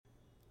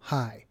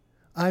Hi,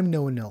 I'm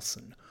Noah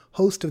Nelson,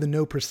 host of the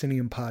No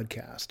Proscenium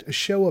podcast, a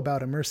show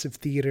about immersive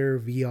theater,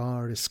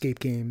 VR, escape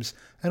games,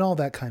 and all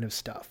that kind of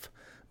stuff.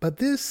 But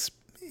this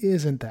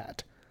isn't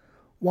that.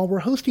 While we're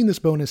hosting this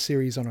bonus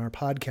series on our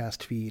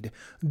podcast feed,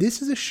 this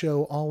is a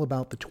show all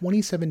about the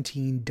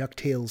 2017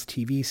 DuckTales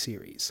TV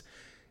series.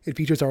 It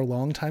features our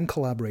longtime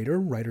collaborator,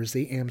 writer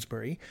Zay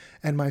Amsbury,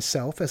 and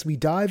myself as we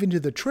dive into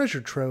the treasure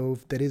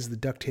trove that is the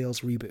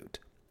DuckTales reboot.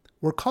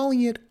 We're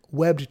calling it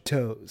Webbed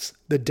Toes,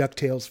 the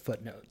DuckTales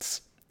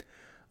Footnotes.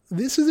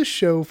 This is a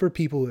show for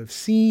people who have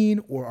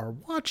seen or are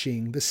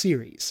watching the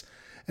series,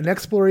 an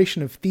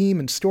exploration of theme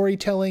and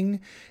storytelling,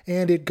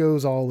 and it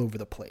goes all over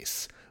the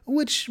place.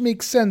 Which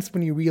makes sense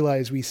when you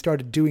realize we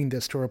started doing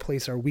this to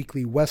replace our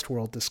weekly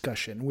Westworld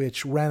discussion,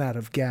 which ran out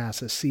of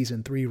gas as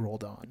Season 3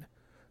 rolled on.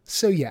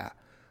 So yeah,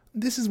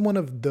 this is one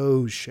of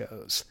those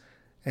shows.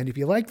 And if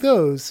you like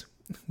those,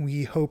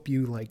 we hope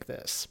you like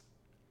this.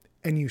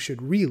 And you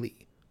should really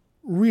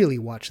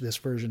watch this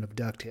version of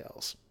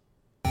DuckTales.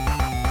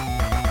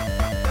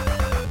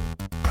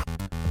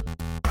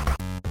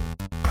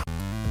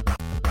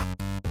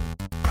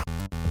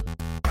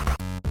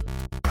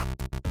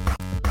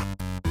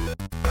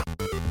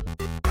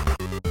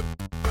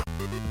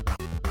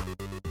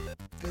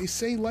 They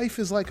say life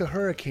is like a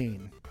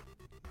hurricane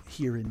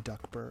here in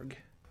Duckburg.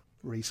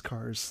 Race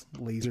cars,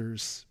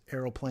 lasers,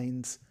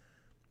 aeroplanes.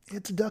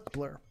 It's Duck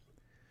Blur. A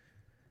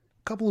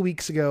couple of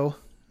weeks ago,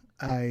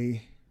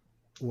 I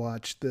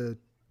watched the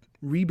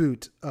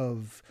reboot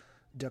of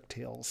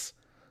DuckTales.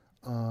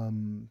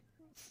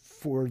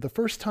 For the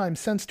first time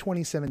since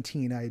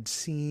 2017, I had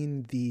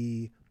seen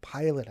the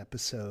pilot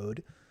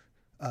episode,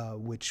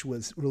 which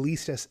was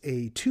released as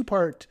a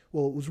two-part,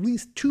 well, it was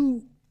released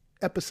 2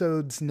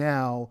 episodes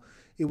now.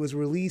 It was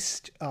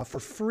released for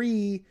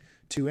free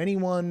to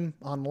anyone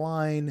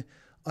online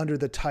under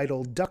the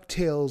title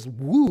DuckTales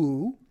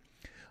Woo,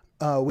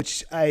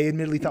 which I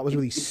admittedly thought was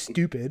really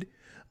stupid.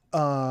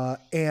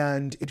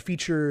 And it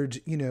featured,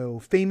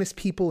 famous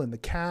people in the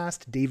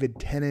cast. David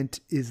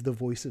Tennant is the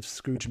voice of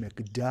Scrooge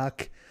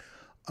McDuck.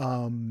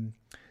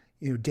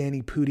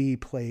 Danny Pudi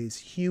plays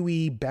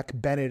Huey. Beck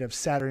Bennett of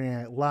Saturday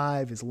Night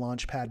Live is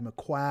Launchpad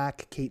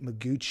McQuack. Kate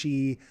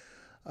Miguchi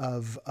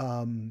of,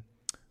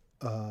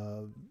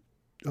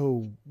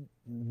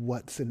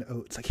 What's an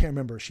Oats? I can't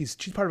remember. She's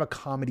part of a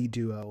comedy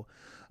duo.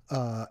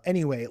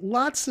 Anyway,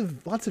 lots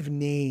of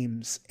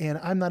names, and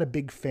I'm not a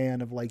big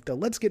fan of like the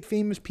let's get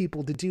famous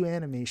people to do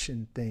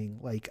animation thing.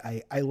 Like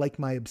I like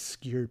my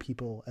obscure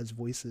people as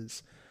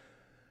voices,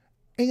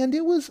 and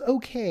it was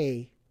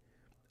okay.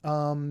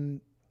 I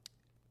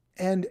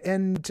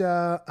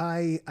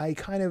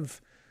kind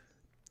of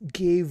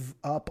gave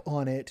up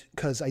on it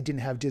because I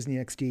didn't have Disney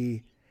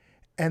XD,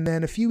 and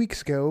then a few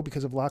weeks ago,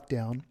 because of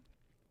lockdown,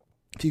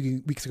 a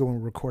few weeks ago when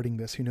we're recording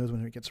this, who knows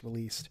when it gets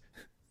released.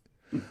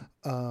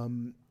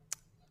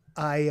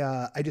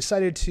 I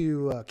decided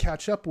to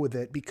catch up with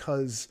it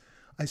because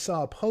I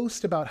saw a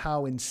post about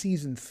how in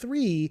season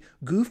 3,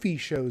 Goofy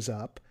shows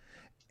up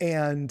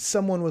and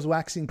someone was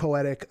waxing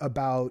poetic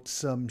about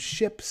some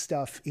ship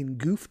stuff in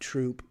Goof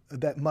Troop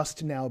that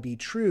must now be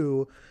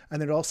true.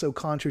 And it also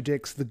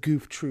contradicts the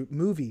Goof Troop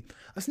movie.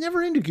 I was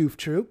never into Goof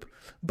Troop,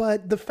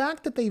 but the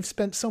fact that they've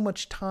spent so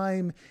much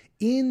time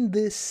in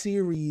this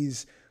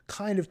series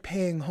kind of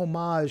paying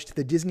homage to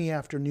the Disney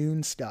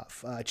Afternoon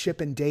stuff.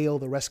 Chip and Dale,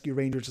 the Rescue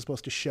Rangers, are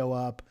supposed to show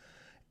up,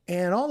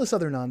 and all this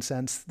other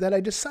nonsense, that I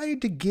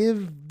decided to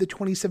give the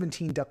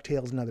 2017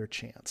 DuckTales another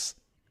chance.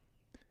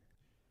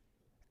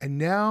 And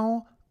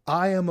now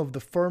I am of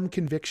the firm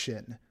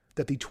conviction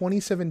that the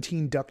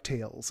 2017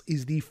 DuckTales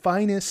is the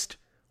finest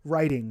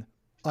writing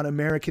on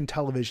American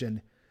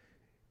television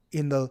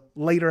in the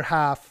later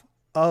half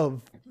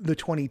of the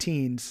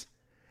 2010s,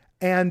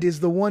 and is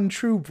the one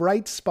true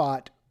bright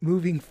spot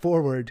moving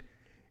forward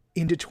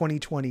into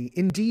 2020.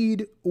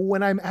 Indeed,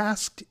 when I'm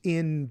asked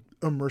in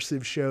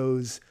immersive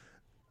shows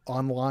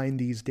online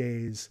these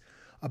days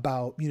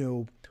about,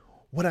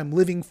 what I'm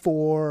living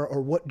for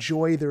or what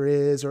joy there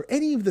is, or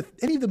any of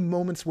the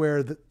moments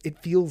where it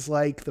feels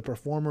like the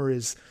performer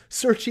is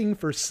searching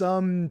for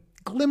some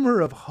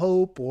glimmer of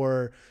hope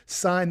or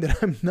sign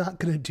that I'm not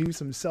going to do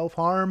some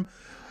self-harm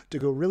to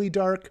go really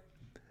dark,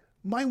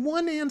 my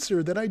one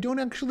answer that I don't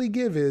actually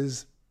give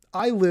is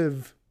I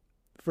live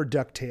for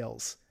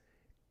DuckTales.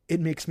 It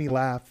makes me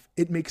laugh.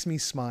 It makes me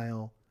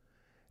smile.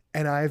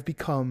 And I've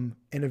become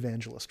an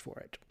evangelist for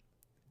it.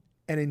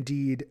 And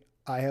indeed,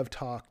 I have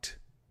talked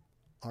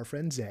our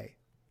friend Zay.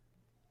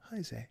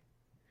 Hi, Zay.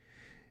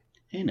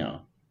 Hey,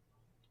 Noah.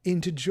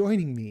 Into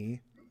joining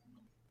me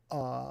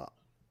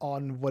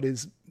on what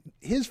is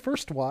his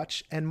first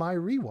watch and my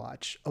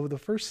rewatch of the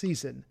first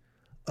season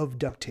of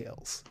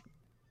DuckTales.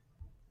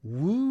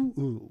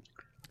 Woo-oo.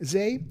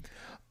 Zay,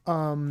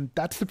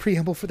 that's the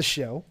preamble for the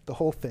show, the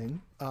whole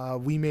thing.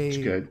 It's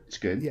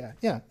good. Yeah.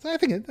 I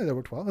think it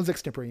worked well. It was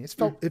extemporaneous.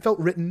 It felt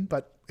written,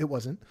 but it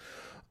wasn't.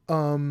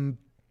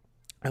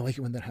 I like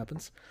it when that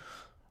happens.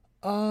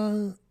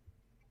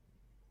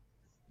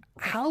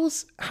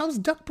 How's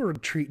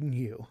Duckburg treating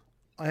you?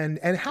 And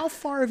how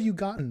far have you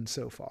gotten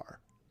so far?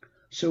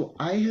 So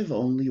I have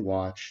only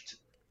watched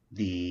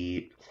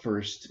the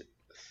first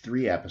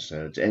 3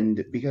 episodes,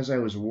 and because I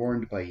was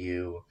warned by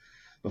you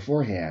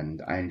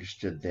beforehand, I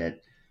understood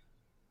that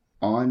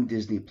on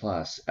Disney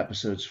Plus,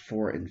 episodes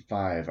 4 and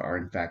 5 are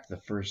in fact the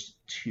first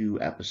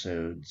 2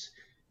 episodes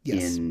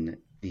Yes. in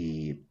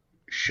the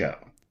show.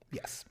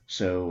 Yes.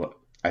 So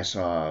I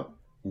saw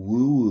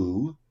Woo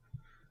Woo,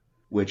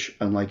 which,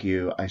 unlike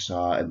you, I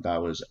saw and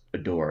thought was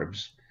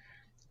adorbs,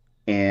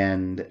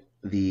 and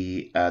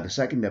the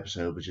second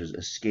episode, which is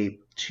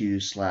Escape to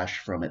slash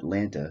from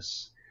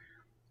Atlantis,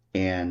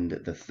 and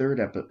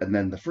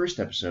then the first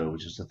episode,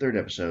 which is the third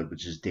episode,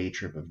 which is Day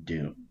Trip of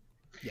Doom.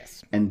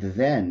 Yes. And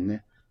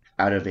then,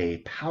 out of a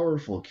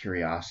powerful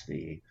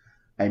curiosity,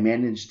 I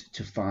managed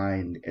to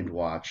find and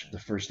watch the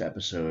first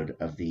episode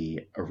of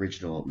the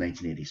original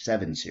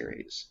 1987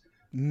 series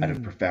out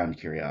of profound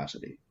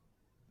curiosity.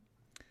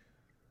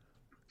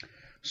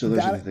 So those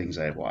are the things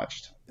I've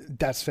watched.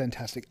 That's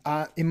fantastic.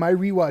 In my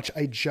rewatch,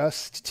 I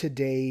just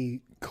today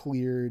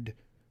cleared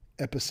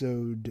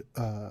episode.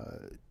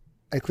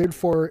 I cleared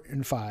 4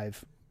 and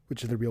 5,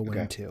 which is the real 1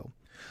 and 2.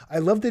 I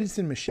love that it's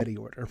in machete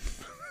order.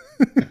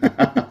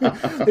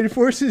 It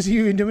forces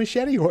you into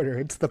machete order.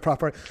 It's the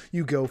proper.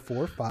 You go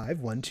 4, 5,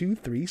 1, 2,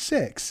 3,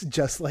 6,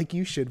 just like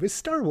you should with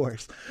Star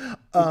Wars.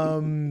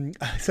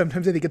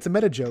 Sometimes I think it's a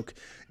meta joke.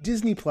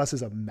 Disney Plus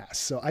is a mess,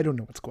 so I don't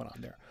know what's going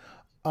on there.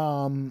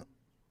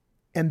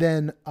 And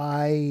then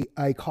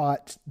I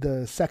caught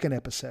the second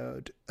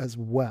episode as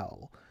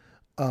well,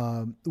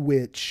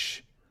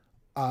 which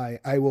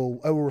I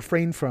will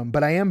refrain from,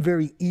 but I am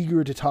very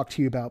eager to talk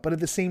to you about. But at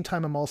the same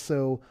time,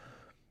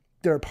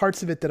 there are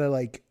parts of it that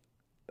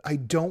I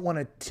don't want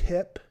to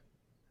tip,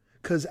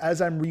 because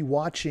as I'm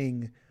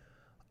rewatching,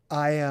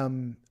 I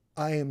am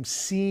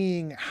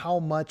seeing how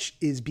much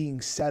is being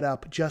set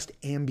up just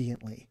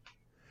ambiently.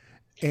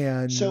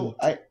 And so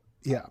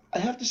yeah, I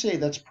have to say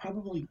that's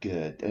probably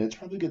good, and it's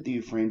probably good that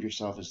you framed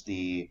yourself as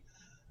the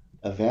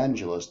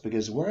evangelist,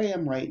 because where I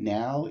am right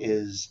now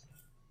is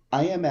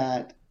I am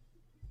at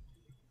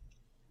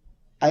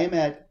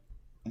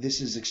this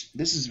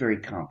is very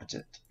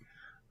competent.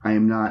 I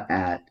am not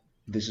at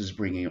this is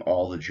bringing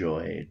all the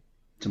joy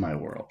to my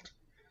world.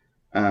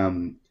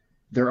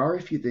 There are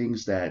a few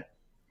things that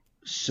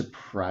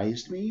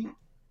surprised me,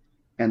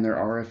 and there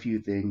are a few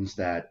things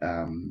that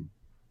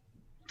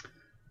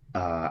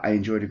I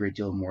enjoyed a great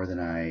deal more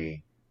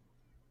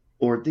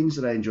or things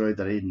that I enjoyed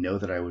that I didn't know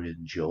that I would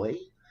enjoy.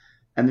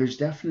 And there's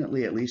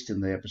definitely, at least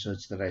in the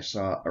episodes that I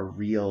saw, a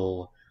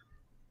real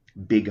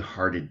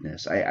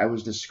big-heartedness. I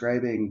was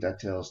describing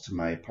DuckTales to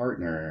my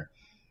partner,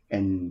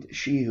 and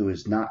she, who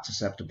is not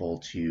susceptible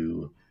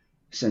to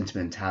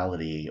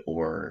sentimentality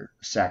or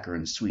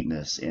saccharine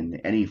sweetness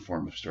in any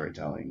form of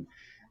storytelling,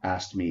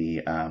 asked me,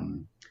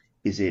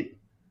 is it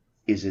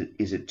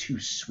too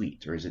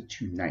sweet, or is it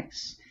too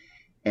nice?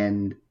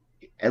 And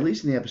at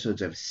least in the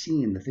episodes I've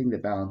seen, the thing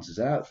that balances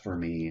out for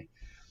me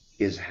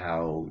is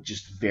how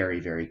just very,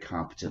 very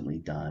competently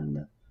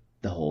done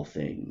the whole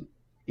thing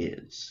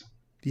is.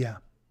 Yeah.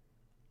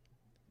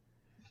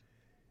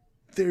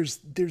 There's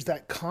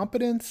that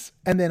competence,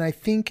 and then I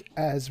think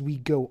as we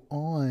go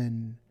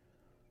on,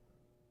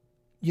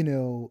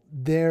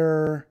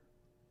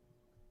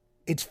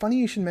 it's funny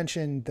you should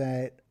mention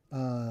that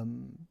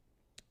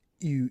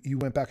you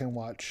went back and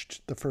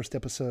watched the first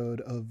episode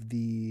of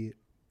the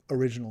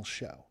original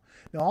show.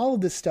 Now, all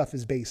of this stuff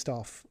is based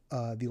off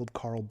the old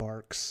Carl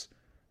Barks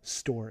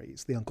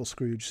stories, the Uncle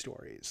Scrooge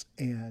stories,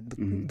 and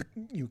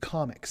the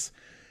comics,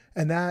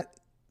 and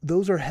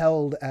those are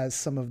held as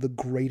some of the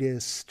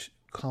greatest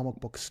comic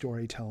book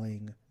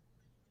storytelling,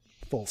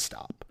 full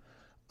stop.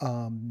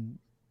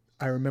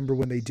 I remember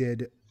when they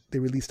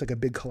released a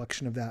big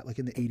collection of that,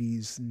 in the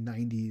 80s and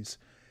 90s,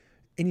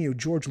 and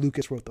George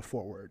Lucas wrote the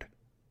foreword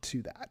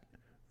to that,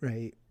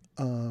 right?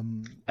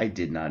 I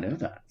did not know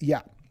that.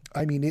 Yeah.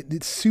 I mean,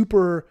 it's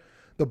super.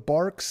 The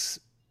Barks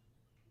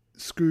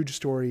Scrooge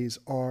stories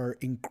are,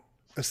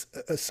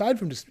 aside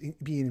from just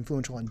being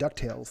influential on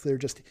DuckTales, they're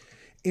just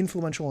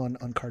influential on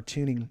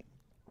cartooning.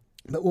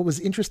 But what was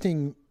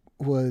interesting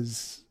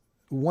was,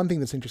 one thing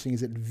that's interesting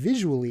is that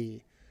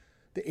visually,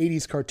 the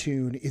 80s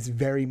cartoon is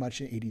very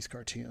much an 80s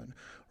cartoon,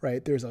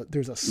 right? There's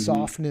a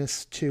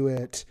softness to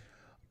it.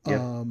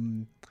 Yep.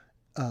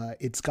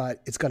 It's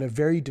got a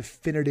very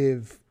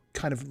definitive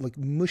kind of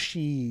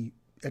mushy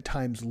at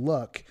times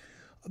look,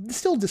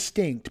 still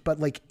distinct, but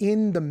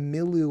in the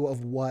milieu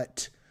of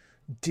what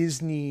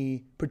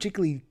Disney,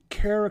 particularly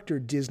character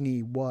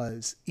Disney,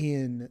 was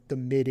in the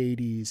mid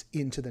 80s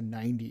into the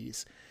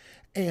 90s.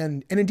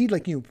 And indeed,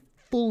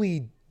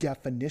 fully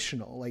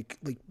definitional,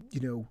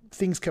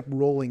 things kept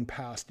rolling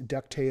past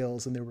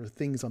DuckTales, and there were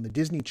things on the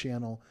Disney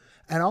Channel,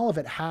 and all of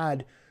it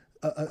had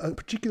a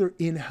particular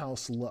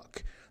in-house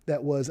look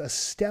that was a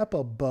step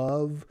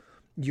above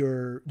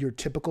your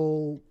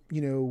typical,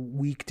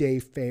 weekday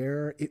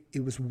fare.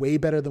 It was way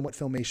better than what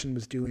Filmation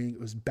was doing. It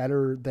was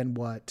better than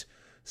what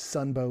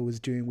Sunbow was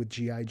doing with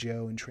G.I.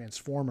 Joe and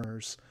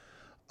Transformers.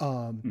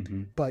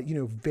 But,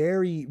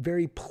 very,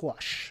 very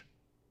plush,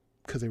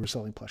 because they were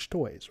selling plush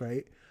toys,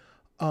 right?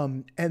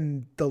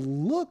 And the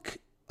look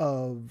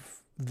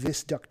of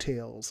this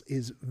DuckTales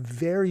is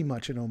very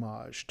much an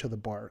homage to the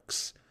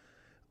Barks,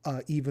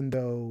 even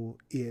though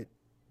it,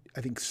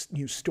 I think,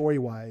 story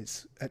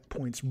wise, at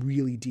points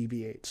really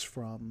deviates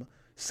from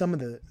some of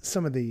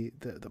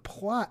the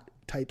plot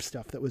type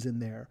stuff that was in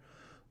there.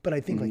 But I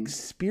think like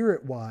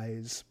spirit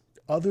wise,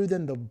 other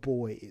than the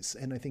boys,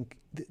 and I think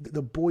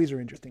the boys are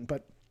interesting,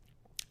 but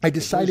I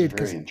decided,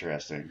 very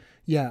interesting.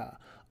 Yeah,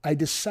 I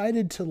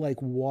decided to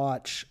like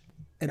watch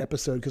an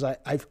episode because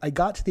I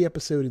got to the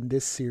episode in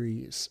this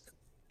series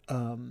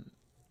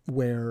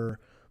where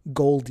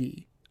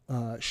Goldie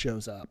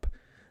shows up,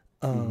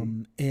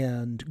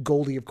 and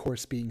Goldie, of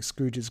course, being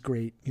Scrooge's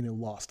great,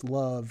 lost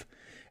love,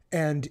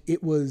 and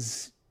it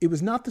was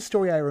not the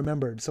story I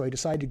remembered, so I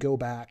decided to go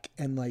back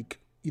and like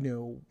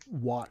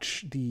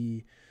watch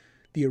the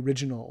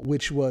original,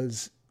 which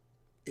was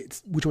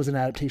an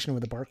adaptation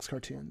of the Barks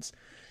cartoons.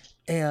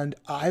 And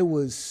I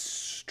was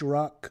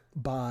struck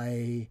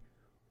by,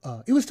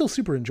 it was still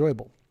super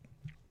enjoyable,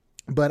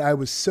 but I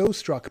was so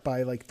struck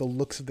by like the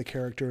looks of the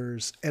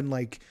characters and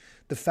like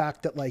the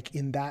fact that like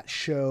in that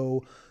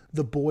show,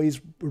 the boys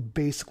were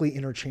basically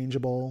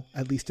interchangeable,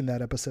 at least in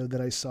that episode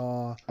that I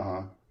saw.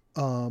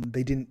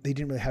 They didn't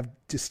really have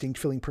distinct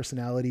feeling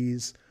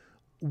personalities.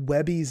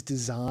 Webby's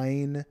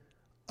design,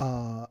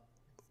 I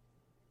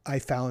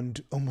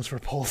found almost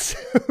repulsive.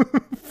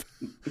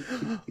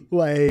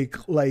 like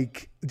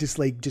just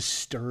like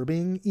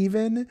disturbing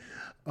even.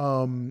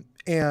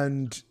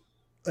 And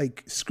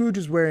like Scrooge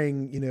is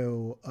wearing,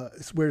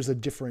 wears a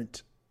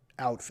different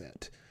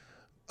outfit.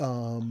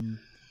 And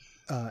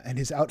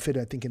his outfit,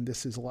 I think in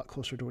this is a lot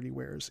closer to what he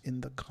wears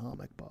in the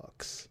comic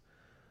books.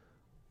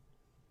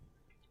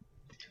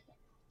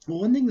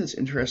 Well, one thing that's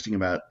interesting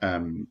about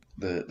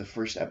the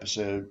first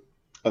episode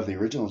of the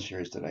original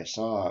series that I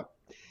saw,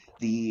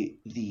 the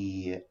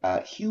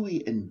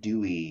Huey and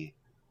Dewey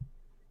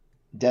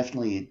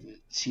definitely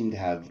seem to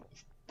have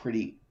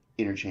pretty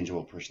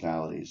interchangeable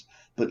personalities,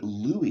 but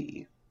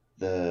Louie,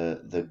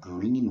 the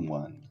green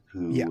one,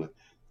 who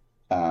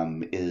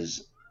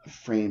is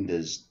framed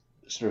as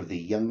sort of the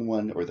young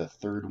one or the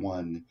third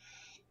one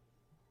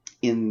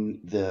in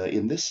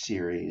this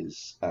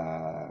series,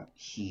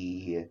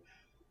 he's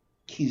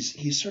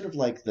sort of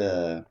like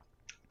the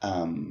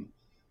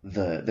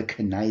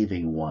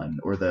conniving one,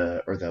 or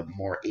the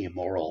more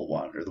amoral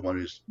one, or the one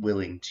who's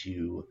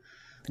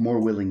more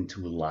willing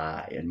to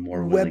lie and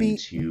more willing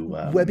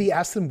to. Webby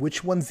asks them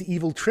which one's the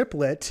evil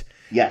triplet.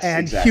 Yes,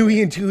 and exactly.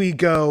 Huey and Dewey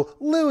go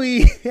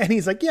Louie, and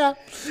he's like, yeah,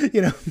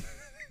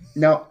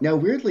 Now,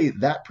 weirdly,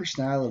 that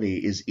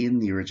personality is in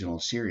the original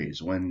series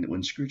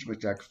when Scrooge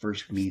McDuck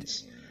first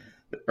meets,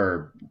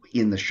 or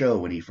in the show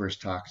when he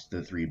first talks to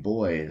the three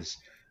boys.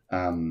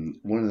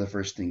 One of the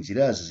first things he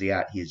does is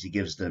he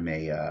gives them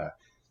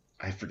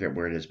I forget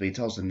where it is, but he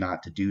tells them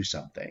not to do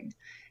something,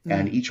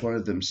 and each one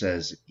of them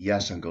says,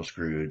 "Yes, Uncle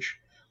Scrooge."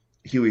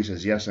 Huey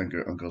says, "Yes,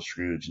 Uncle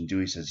Scrooge," and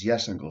Dewey says,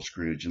 "Yes, Uncle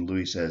Scrooge," and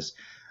Louis says,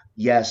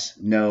 "Yes,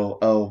 no,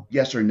 oh,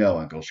 yes or no,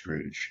 Uncle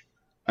Scrooge."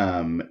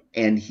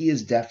 And he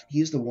is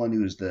the one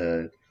who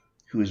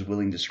is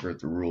willing to skirt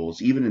the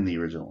rules, even in the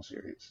original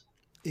series.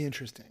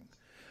 Interesting.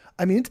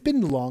 I mean, it's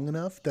been long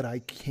enough that I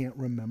can't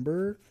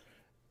remember.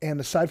 And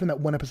aside from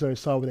that one episode I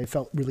saw where they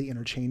felt really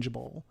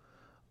interchangeable,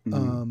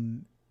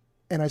 and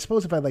I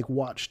suppose if I like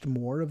watched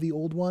more of the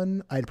old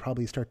one, I'd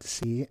probably start to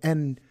see.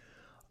 And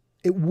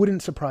it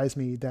wouldn't surprise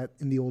me that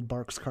in the old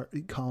Barks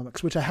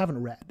comics, which I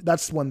haven't read,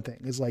 that's one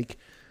thing, is like,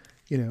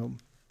 they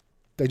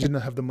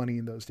didn't have the money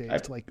in those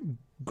days to like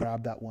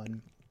grab that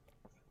one.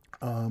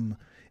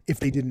 If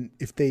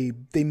they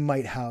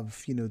might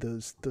have,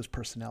 those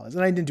personalities.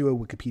 And I didn't do a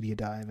Wikipedia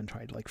dive and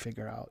try to like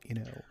figure out,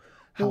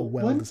 how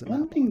well does it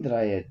One thing that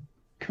I had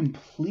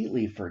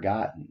completely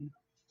forgotten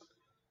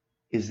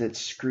is that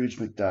Scrooge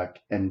McDuck,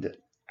 and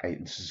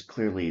this is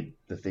clearly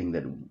the thing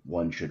that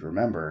one should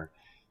remember,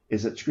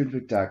 is that Scrooge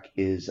McDuck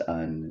is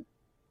an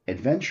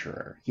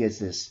adventurer. He has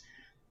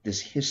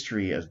this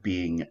history of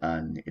being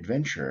an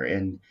adventurer,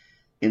 and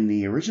in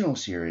the original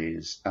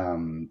series,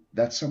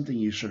 that's something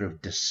you sort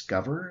of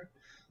discover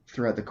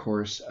throughout the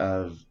course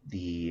of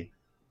the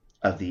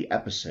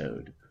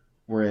episode.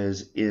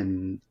 Whereas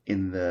in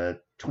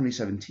the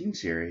 2017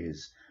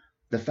 series,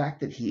 the fact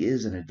that he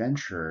is an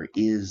adventurer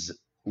is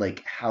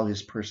like how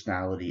his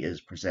personality is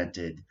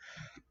presented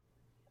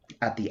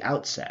at the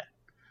outset.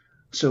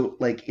 So,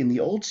 like in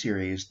the old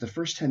series, the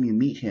first time you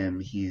meet him,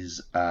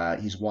 he's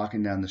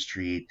walking down the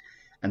street,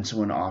 and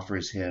someone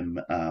offers him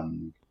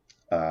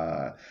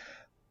a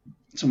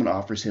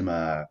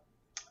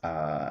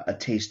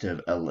taste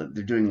of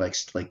they're doing like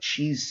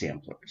cheese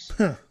samplers.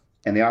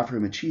 And they offer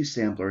him a cheese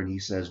sampler, and he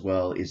says,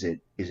 "Well, is it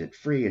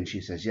free?" And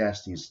she says,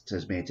 "Yes." And he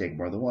says, "May I take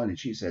more than one?" And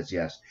she says,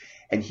 "Yes."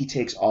 And he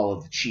takes all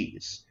of the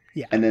cheese.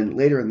 Yeah. And then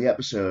later in the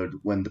episode,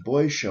 when the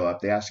boys show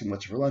up, they ask him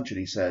what's for lunch, and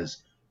he says,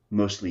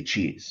 "Mostly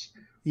cheese."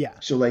 Yeah.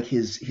 So like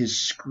his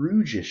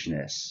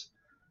Scroogishness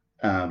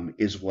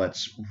is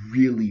what's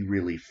really,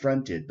 really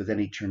fronted, but then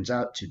he turns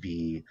out to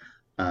be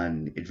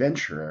an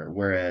adventurer.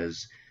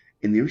 Whereas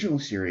in the original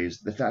series,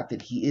 the fact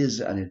that he is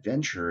an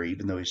adventurer,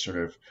 even though he's sort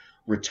of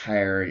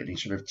retired and he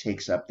sort of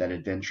takes up that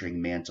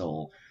adventuring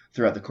mantle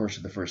throughout the course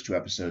of the first two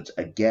episodes,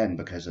 again,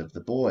 because of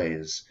the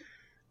boys,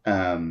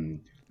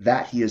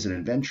 that he is an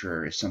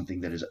adventurer is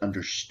something that is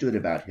understood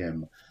about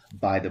him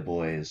by the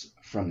boys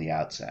from the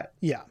outset.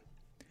 Yeah.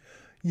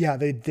 Yeah.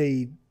 There's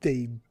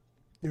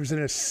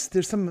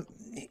some,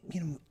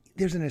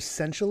 there's an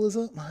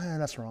essentialism.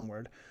 That's the wrong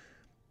word.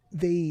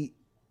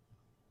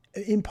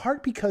 In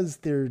part because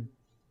they're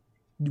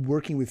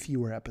working with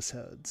fewer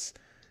episodes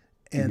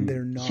and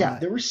they're not. Yeah,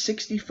 there were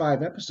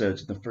 65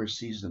 episodes in the first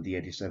season of the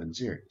 87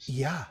 series.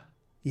 Yeah.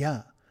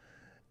 Yeah.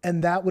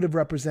 And that would have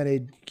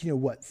represented,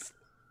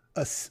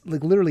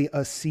 literally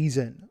a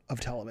season of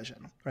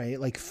television, right?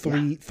 Like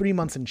 3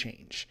 months and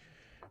change,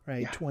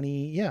 right?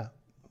 Yeah.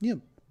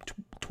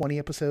 20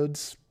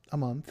 episodes a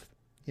month,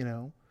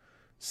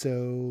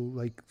 so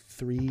like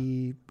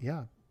 3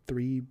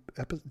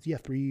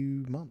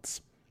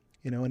 months,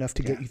 enough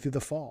to get you through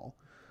the fall.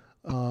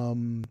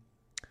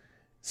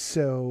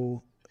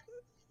 So,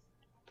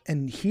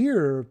 and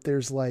here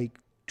there's like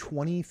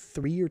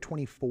 23 or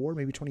 24,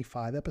 maybe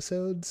 25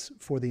 episodes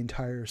for the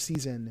entire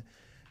season.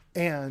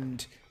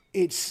 And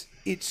it's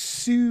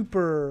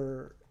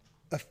super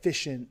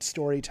efficient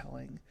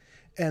storytelling.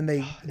 And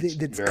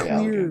it's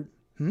clear.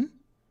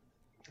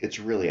 It's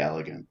really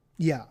elegant.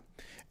 Yeah.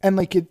 And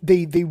like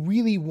they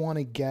really want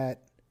to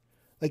get,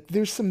 like,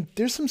 there's some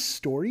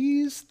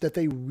stories that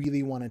they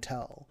really want to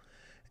tell.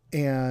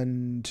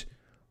 And,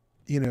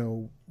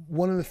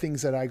 one of the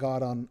things that I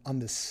got on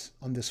this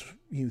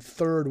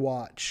third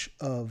watch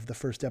of the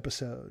first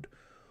episode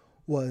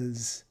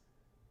was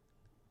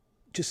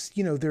just,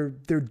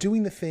 they're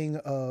doing the thing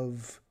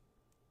of,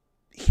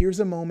 here's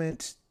a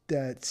moment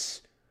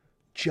that's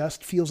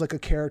just feels like a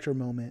character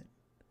moment.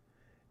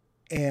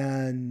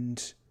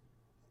 And,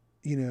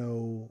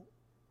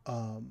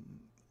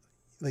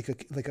 like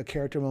a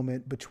character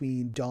moment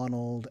between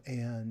Donald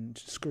and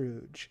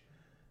Scrooge.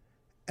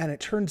 And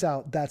it turns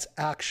out that's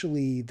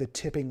actually the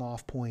tipping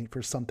off point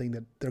for something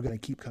that they're going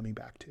to keep coming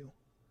back to.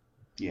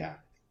 Yeah.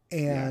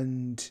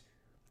 And,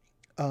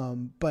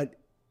 but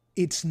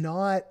it's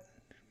not,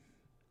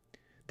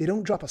 they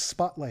don't drop a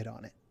spotlight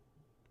on it.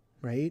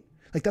 Right?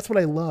 Like, that's what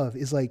I love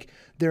is like,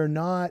 they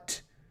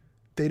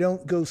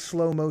don't go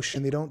slow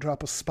motion. They don't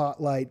drop a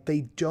spotlight.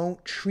 They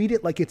don't treat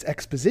it like it's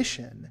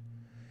exposition,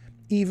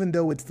 even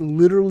though it's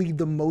literally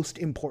the most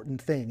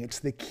important thing. It's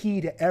the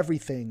key to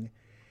everything.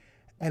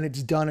 And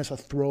it's done as a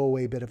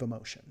throwaway bit of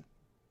emotion.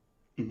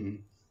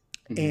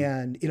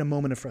 And in a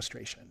moment of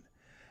frustration.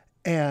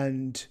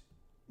 And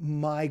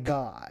my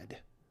God,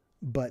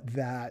 but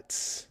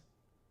that's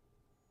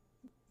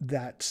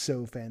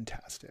so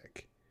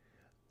fantastic.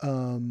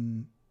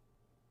 And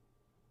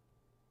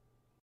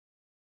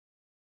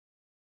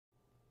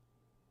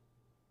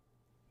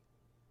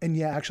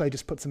yeah, actually, I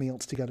just put something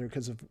else together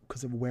because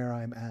of where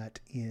I'm at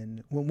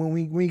in when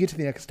we get to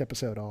the next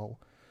episode, I'll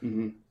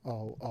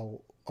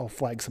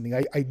flag something.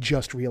 I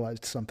just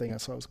realized something,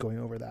 so I was going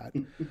over that.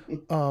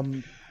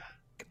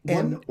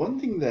 One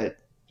thing that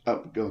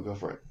go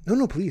for it.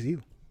 No, please,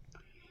 you.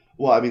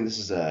 Well, I mean, this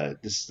is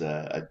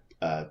a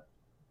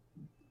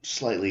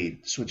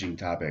slightly switching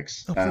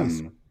topics. Oh,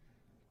 please.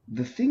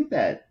 The thing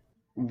that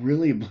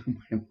really blew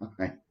my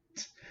mind,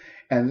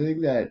 and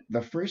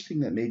the first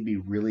thing that made me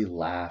really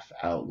laugh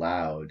out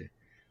loud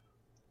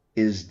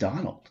is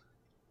Donald.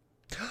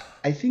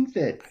 I think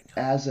that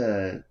as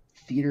a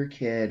theater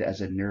kid,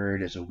 as a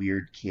nerd, as a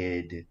weird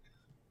kid,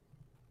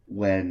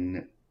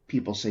 when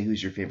people say,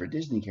 who's your favorite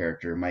Disney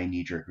character, my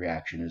knee-jerk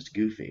reaction is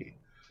Goofy.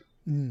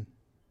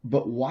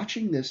 But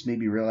watching this made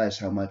me realize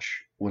how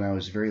much, when I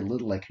was very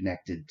little, I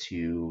connected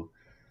to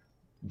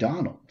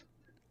Donald.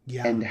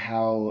 Yeah. And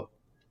how,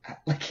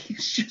 like,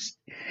 he's just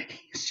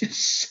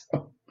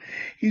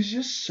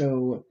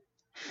so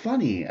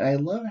funny. And I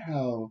love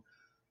how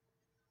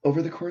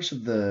over the course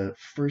of the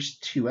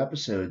first two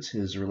episodes,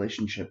 his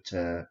relationship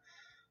to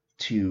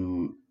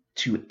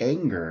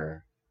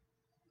anger,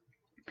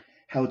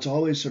 how it's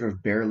always sort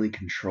of barely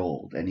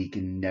controlled, and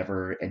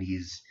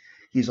he's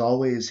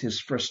always, his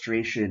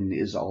frustration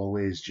is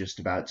always just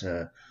about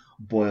to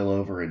boil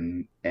over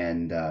and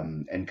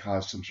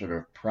cause some sort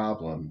of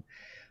problem.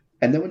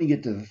 And then when you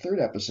get to the third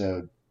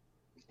episode,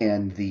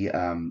 and the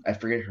I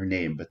forget her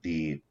name, but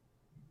the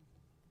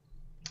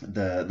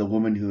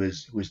woman who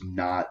is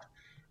not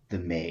the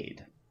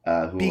maid, who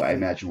Beakley. I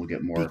imagine we'll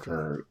get more Beakley. Of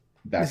her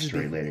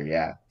backstory later.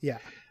 Yeah.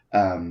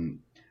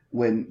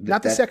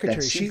 Not the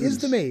secretary. She is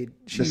the maid.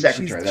 The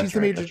secretary. She's the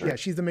major. Yeah,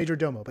 she's the major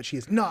domo, but she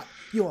is not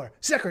your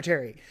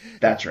secretary.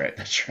 That's right.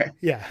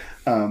 Yeah.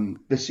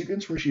 The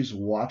sequence where she's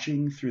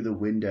watching through the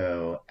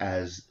window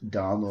as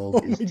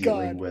Donald is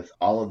dealing with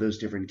all of those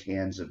different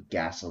cans of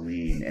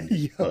gasoline and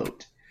his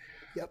boat.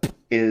 Yep.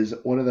 Is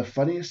one of the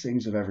funniest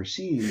things I've ever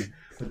seen.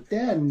 But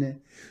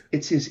then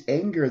it's his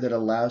anger that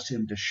allows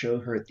him to show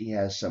her that he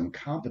has some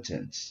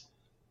competence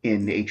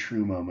in a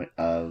true moment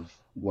of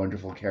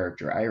wonderful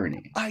character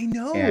irony. I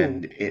know.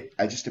 And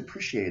I just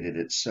appreciated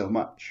it so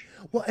much.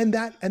 Well, and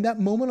that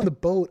moment on the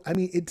boat, I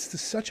mean, it's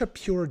such a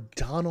pure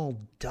Donald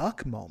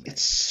Duck moment.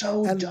 It's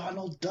so And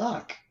Donald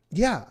Duck.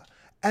 yeah.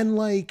 And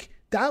like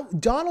that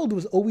Donald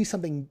was always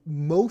something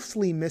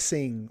mostly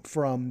missing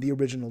from the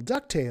original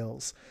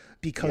DuckTales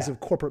because Yeah. of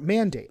corporate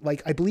mandate.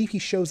 Like I believe he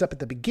shows up at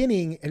the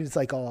beginning and it's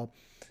like, oh,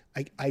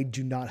 I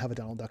do not have a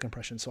Donald Duck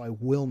impression, so I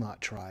will not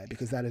try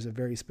because that is a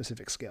very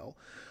specific skill.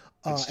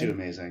 It's too And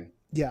amazing.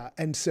 yeah,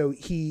 and so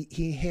he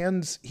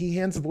hands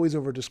the voice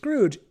over to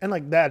Scrooge, and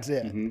like that's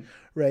it, Hmm.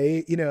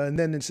 right? You know, and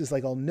then it's just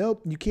like, oh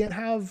nope, you can't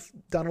have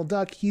Donald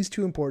Duck. He's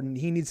too important.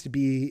 He needs to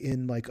be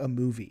in like a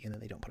movie, and then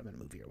they don't put him in a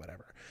movie or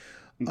whatever.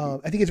 Hmm.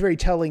 I think it's very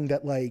telling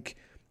that like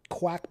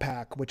Quack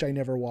Pack, which I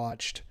never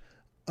watched,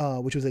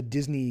 which was a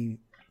Disney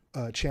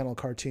Channel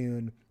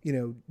cartoon. You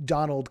know,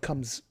 Donald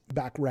comes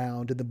back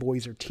round and the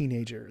boys are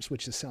teenagers,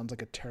 which just sounds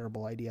like a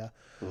terrible idea.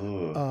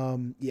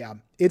 Yeah,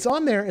 it's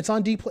on there. It's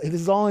on This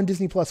is all on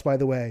Disney Plus, by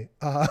the way.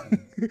 For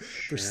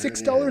Sure it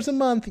 $6 a is.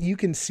 month, you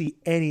can see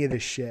any of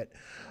this shit.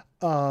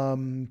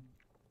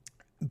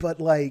 But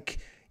like,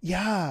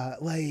 yeah,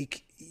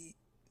 like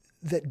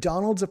that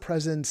Donald's a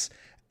presence,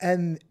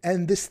 and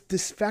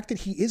this fact that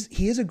he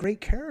is a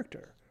great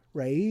character,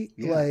 right?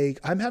 Yeah. Like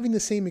I'm having the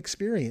same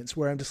experience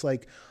where I'm just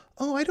like,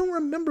 oh, I don't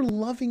remember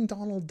loving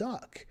Donald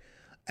Duck,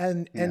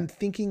 and Yeah.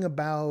 thinking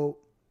about,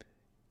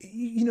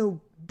 you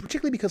know,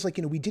 particularly because like,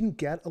 you know, we didn't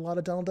get a lot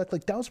of Donald Duck.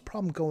 Like that was a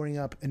problem growing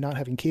up and not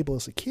having cable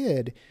as a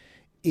kid,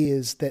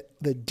 is that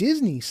the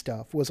Disney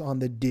stuff was on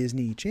the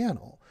Disney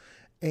Channel,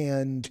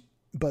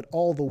 but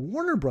all the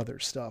Warner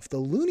Brothers stuff, the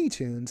Looney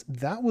Tunes,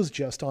 that was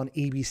just on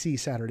ABC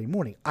Saturday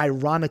morning.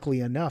 Ironically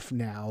enough,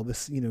 now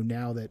that,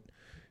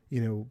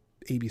 you know,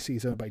 ABC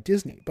is owned by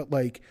Disney, but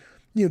like,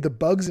 you know, the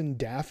Bugs and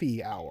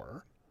Daffy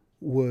hour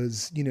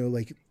was, you know,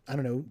 like, I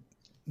don't know,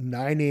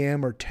 9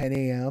 a.m. or 10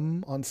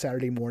 a.m. on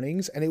Saturday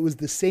mornings. And it was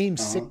the same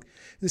Uh-huh.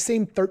 the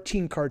same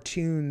 13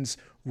 cartoons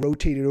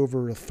rotated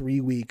over a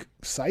 3-week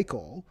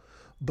cycle,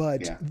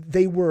 but Yeah.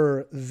 they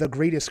were the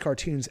greatest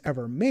cartoons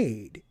ever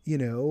made. You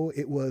know,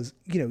 it was,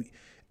 you know,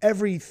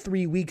 every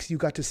 3 weeks you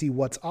got to see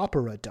What's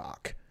Opera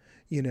Doc,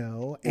 you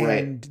know,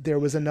 Right. and there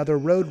was another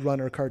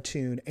Roadrunner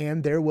cartoon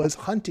and there was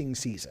hunting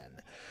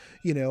season,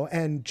 you know,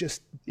 and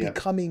just Yep.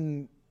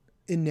 becoming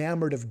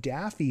enamored of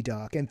Daffy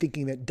Duck and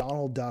thinking that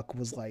Donald Duck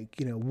was like,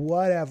 you know,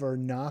 whatever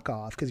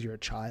knockoff because you're a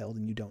child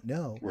and you don't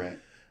know. Right.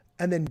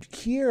 And then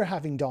here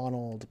having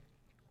Donald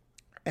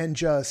and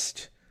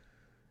just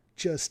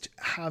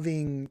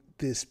having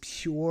this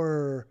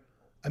pure,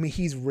 I mean,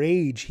 he's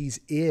rage, he's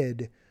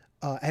id,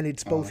 and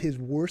it's both Uh-huh. his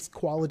worst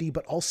quality,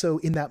 but also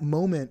in that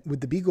moment with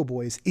the Beagle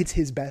Boys, it's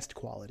his best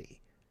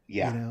quality, you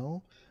Yeah.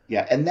 know?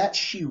 Yeah. And that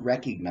she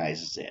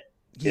recognizes it.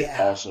 It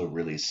Yeah. also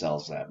really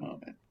sells that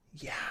moment.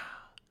 Yeah.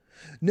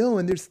 No,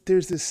 and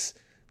there's this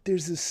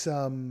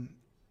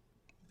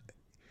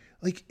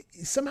like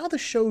somehow the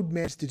show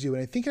managed to do,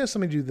 and I think it has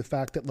something to do with the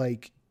fact that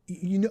like,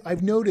 you know,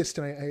 I've noticed,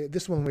 and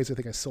this is one of the ways I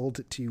think I sold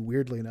it to you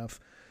weirdly enough.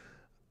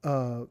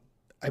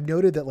 I've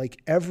noted that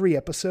like every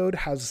episode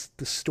has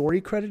the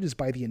story credit is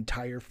by the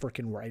entire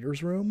freaking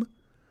writer's room,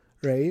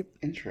 right?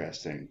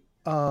 Interesting.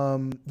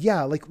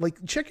 Yeah,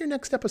 like check your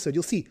next episode.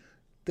 You'll see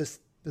the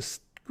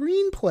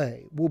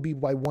screenplay will be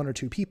by one or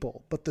two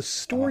people, but the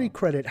story Uh-huh.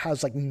 credit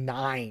has like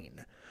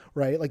 9,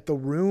 right? Like the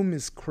room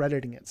is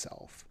crediting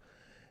itself.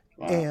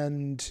 Wow.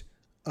 And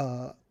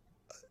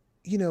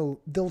you know,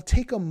 they'll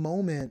take a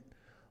moment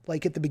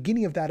like at the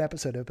beginning of that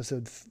episode,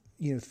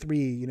 you know, 3,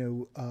 you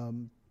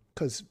know,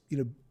 cuz you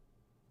know,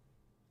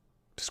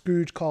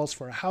 Scrooge calls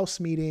for a house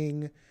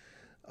meeting,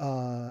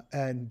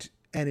 and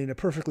in a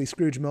perfectly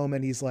Scrooge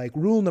moment, he's like,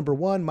 rule number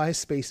 1, my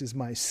space is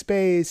my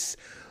space.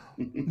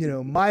 You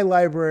know, my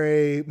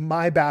library,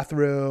 my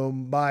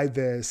bathroom, my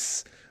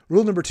this.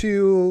 Rule number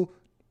 2,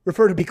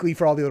 refer to Beakley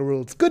for all the other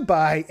rules.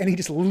 Goodbye. And he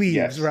just leaves,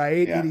 Yes.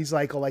 right? Yeah. And he's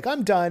like, oh, like,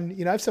 I'm done.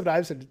 You know, I've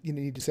said you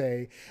need to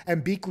say.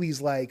 And Beakley's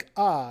like,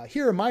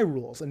 here are my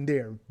rules. And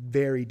they're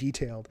very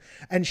detailed.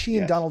 And she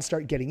and Yes. Donald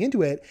start getting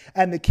into it.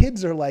 And the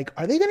kids are like,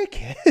 are they going to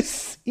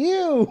kiss?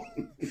 Ew.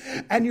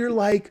 And you're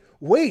like,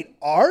 wait,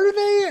 are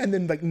they? And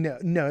then like, no,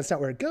 that's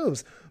not where it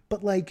goes.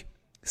 But like,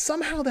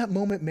 somehow that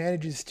moment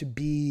manages to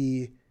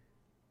be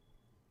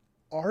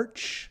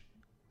arch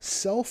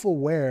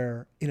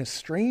self-aware in a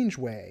strange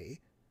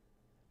way,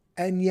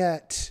 and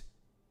yet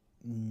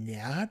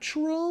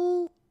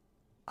natural.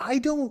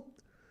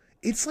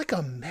 It's like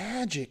a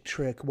magic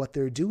trick what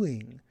they're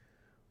doing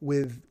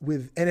with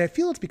and I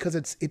feel it's because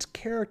it's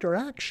character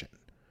action,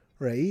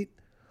 right?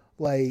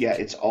 Like, Yeah,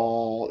 it's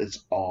all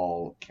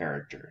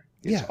character.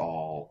 It's yeah,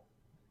 all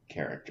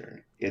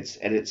character.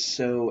 It's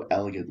so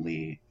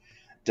elegantly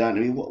done.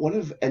 I mean, one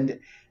of and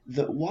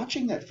the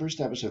watching that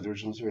first episode of the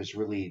original series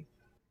really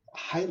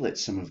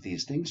highlights some of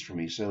these things for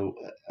me. So,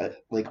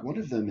 like one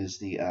of them is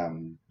the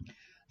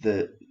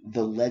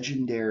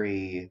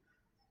legendary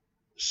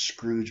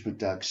Scrooge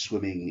McDuck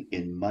swimming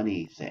in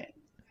money thing.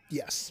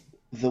 yes,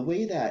 The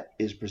way that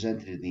is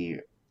presented in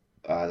the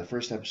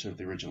first episode of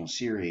the original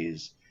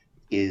series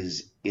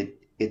is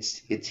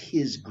it's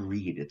his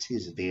greed, it's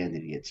his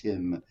vanity, it's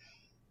him.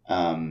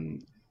 Um,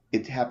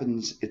 it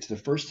happens. It's the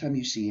first time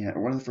you see him,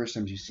 or one of the first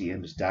times you see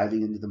him, is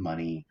diving into the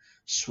money,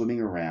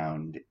 swimming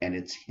around, and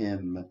it's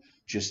him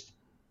just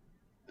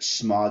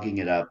smogging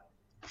it up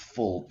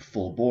full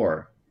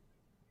bore.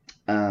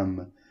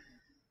 Um,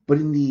 but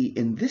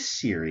in this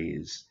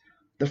series,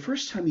 the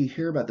first time you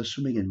hear about the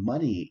swimming in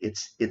money,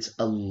 it's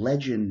a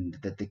legend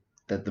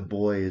that the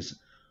boys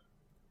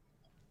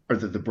or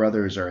that the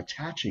brothers are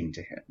attaching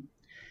to him.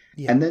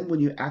 Yeah. And then when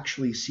you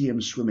actually see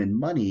him swim in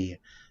money,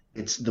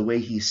 it's the way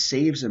he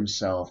saves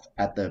himself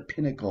at the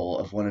pinnacle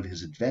of one of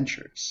his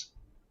adventures.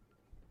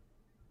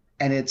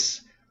 And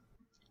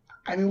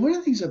I mean, one of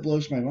the things that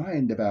blows my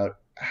mind about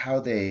how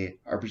they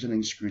are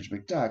presenting Scrooge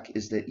McDuck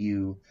is that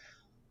you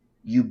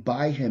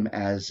buy him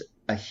as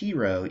a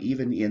hero,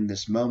 even in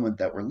this moment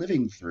that we're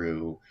living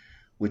through,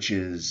 which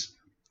is,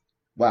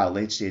 wow,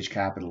 late stage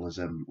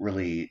capitalism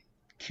really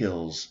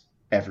kills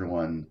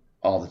everyone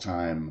all the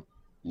time.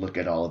 Look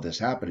at all of this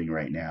happening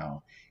right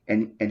now.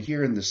 And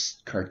here in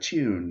this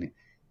cartoon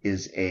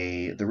is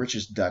the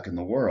richest duck in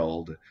the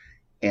world,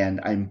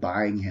 and I'm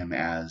buying him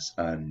as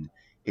an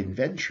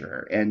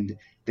adventurer. And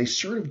they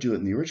sort of do it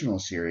in the original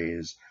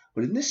series,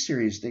 but in this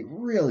series they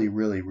really,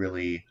 really,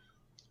 really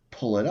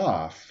pull it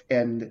off.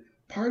 And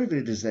part of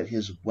it is that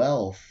his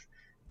wealth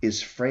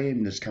is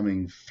framed as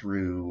coming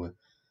through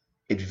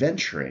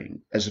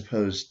adventuring as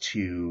opposed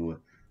to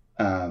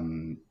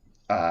um,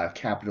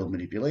 capital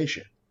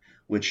manipulation,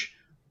 which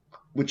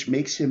which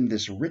makes him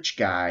this rich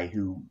guy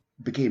who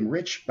became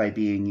rich by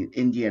being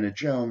Indiana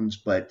Jones,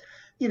 but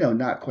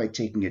not quite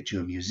taking it to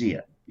a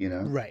museum.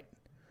 Right.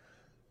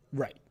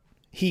 Right.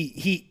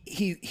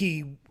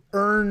 He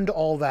earned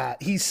all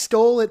that. He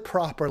stole it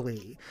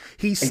properly.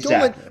 He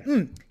stole Exactly.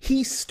 it.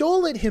 He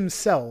stole it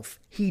himself.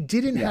 He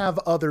didn't Yeah. have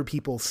other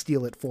people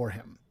steal it for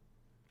him.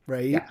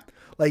 Right? Yeah.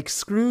 Like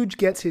Scrooge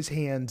gets his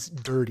hands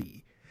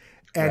dirty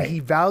and he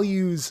Right.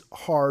 values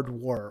hard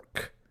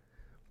work,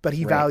 but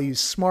he Right. values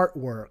smart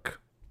work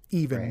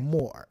even Right.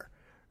 more.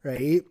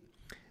 Right?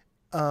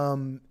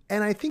 And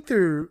I think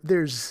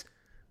there's,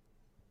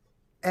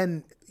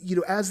 and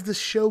as the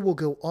show will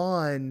go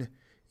on,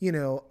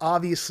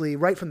 obviously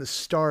right from the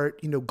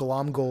start,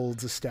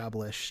 Glomgold's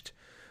established,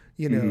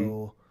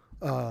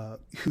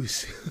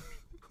 who's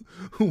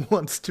who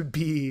wants to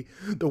be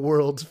the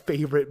world's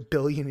favorite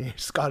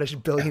Scottish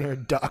billionaire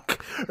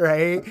duck,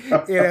 right?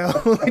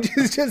 Which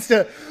is just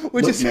a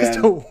Look,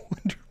 man,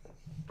 wonder.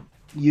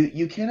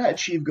 you cannot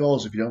achieve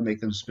goals if you don't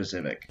make them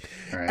specific.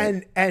 All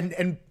right.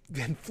 And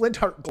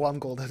Flintheart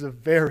Glomgold has a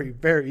very,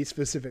 very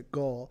specific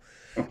goal.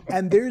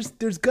 And there's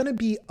going to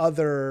be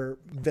other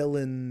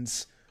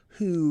villains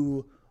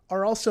who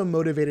are also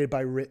motivated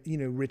by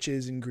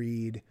riches and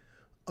greed,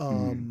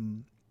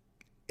 Mhm.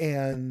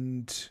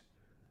 and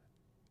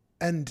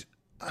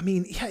I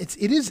mean, yeah, it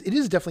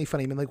is definitely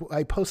funny. I mean, like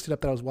I posted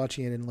up that I was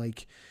watching it, and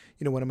like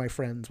one of my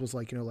friends was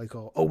like,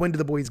 oh, when do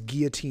the boys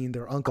guillotine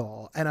their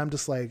uncle? And I'm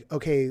just like,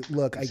 okay,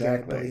 look, I get it,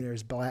 Exactly.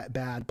 billionaires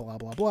bad, blah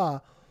blah blah.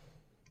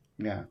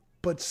 Yeah.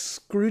 But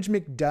Scrooge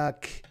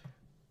McDuck,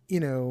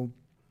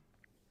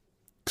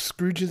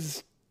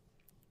 Scrooge's.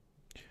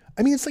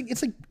 I mean, it's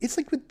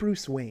like with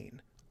Bruce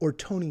Wayne or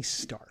Tony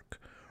Stark,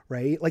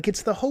 right? Like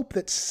it's the hope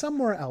that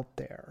somewhere out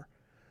there,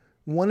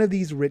 one of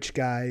these rich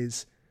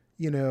guys,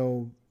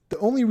 the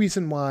only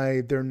reason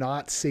why they're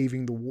not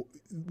saving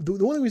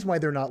the only reason why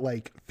they're not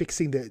like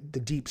fixing the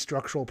deep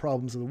structural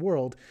problems of the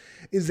world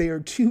is they are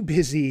too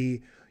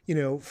busy,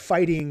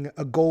 fighting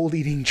a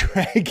gold-eating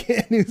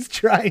dragon who's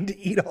trying to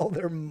eat all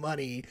their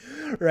money,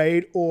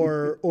 right?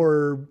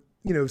 Or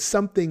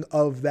something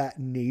of that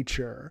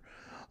nature.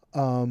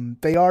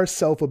 They are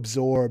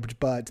self-absorbed,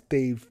 but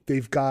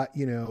they've got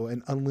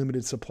an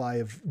unlimited supply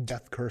of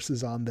death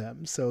curses on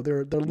them, so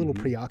they're a little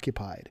Hmm.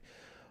 preoccupied.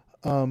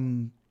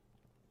 And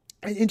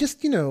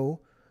just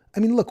I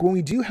mean, look, when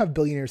we do have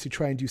billionaires who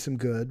try and do some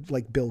good,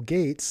 like Bill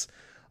Gates,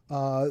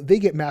 they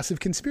get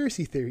massive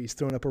conspiracy theories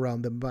thrown up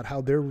around them about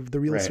how they're the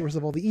real Right. source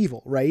of all the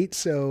evil, right?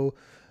 So,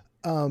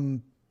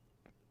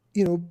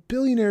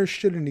 billionaires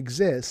shouldn't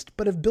exist,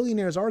 but if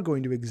billionaires are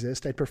going to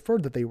exist, I prefer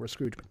that they were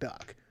Scrooge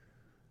McDuck,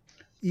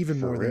 even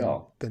For more than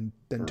real. than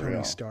For Tony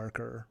real. Stark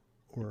or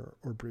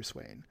Bruce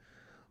Wayne.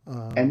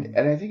 And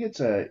I think it's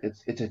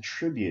a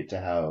tribute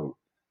to how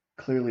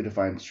clearly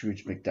defined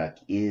Scrooge McDuck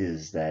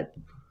is, that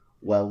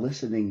while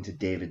listening to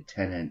David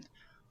Tennant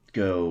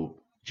go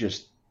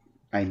just,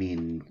 I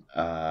mean,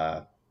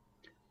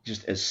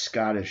 just as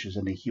Scottish as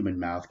any human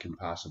mouth can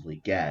possibly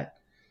get,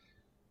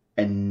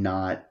 and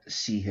not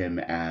see him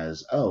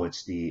as, oh,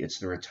 it's the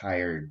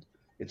retired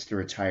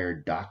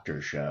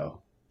doctor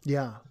show.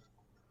 Yeah.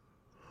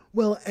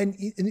 Well, and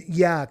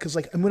yeah, because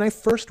like when I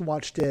first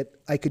watched it,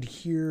 I could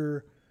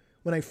hear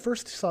when I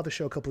first saw the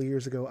show a couple of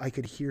years ago, I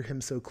could hear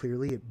him so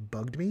clearly it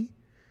bugged me.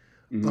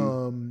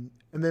 Hmm.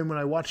 And then when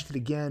I watched it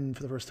again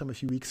for the first time a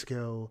few weeks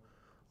ago,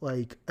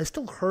 like I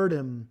still heard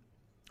him,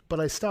 but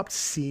I stopped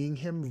seeing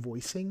him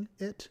voicing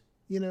it.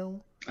 You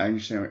know? I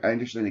understand. I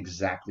understand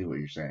exactly what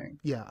you're saying.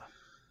 Yeah,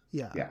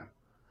 yeah. Yeah.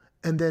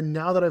 And then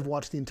now that I've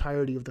watched the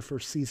entirety of the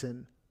first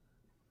season,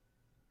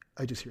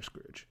 I just hear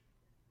Scrooge.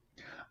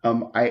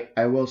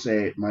 I will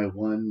say my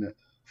one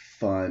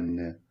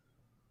fun,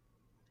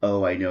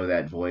 oh, I know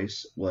that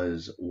voice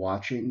was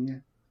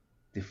watching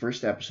the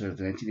first episode of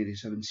the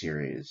 1987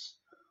 series.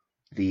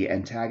 The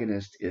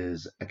antagonist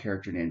is a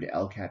character named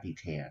El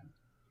Capitan.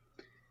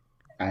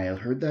 I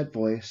heard that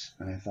voice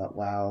and I thought,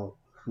 wow,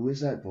 who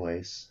is that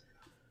voice?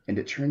 And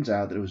it turns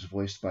out that it was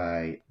voiced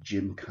by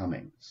Jim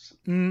Cummings.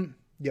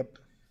 Yep.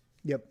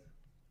 Yep.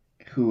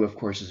 Who, of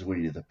course, is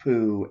Winnie the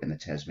Pooh and the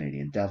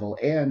Tasmanian Devil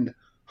and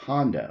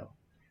Hondo.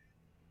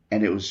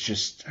 And it was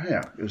just, I don't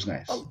know, it was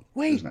nice. Oh,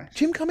 wait, it was nice.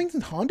 Jim Cummings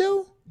and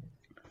Hondo?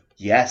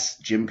 Yes,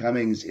 Jim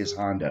Cummings is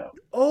Hondo.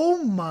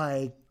 Oh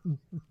my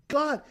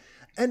God.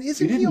 And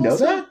isn't you didn't he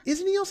also know that?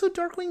 Isn't he also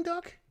Darkwing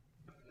Duck?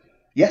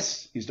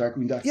 Yes, he's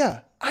Darkwing Duck.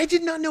 Yeah. I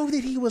did not know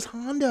that he was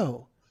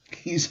Hondo.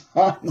 He's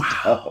Hondo.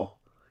 Wow.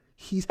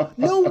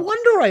 No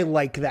wonder I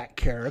like that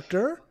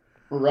character.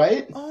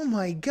 Right? Oh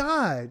my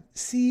God.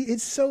 See,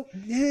 it's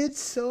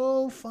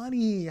so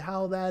funny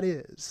how that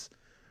is.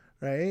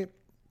 Right?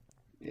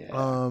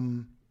 Yeah.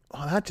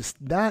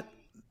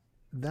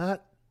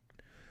 That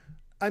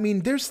I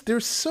mean,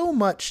 there's so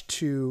much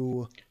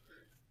to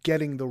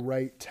getting the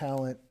right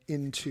talent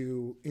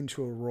into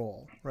a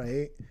role,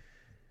 right?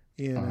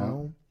 You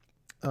know?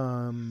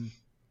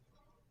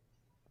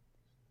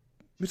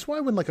 It's why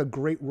when like a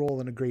great role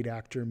and a great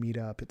actor meet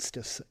up, it's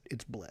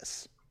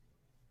bliss.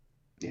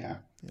 Yeah.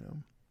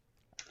 You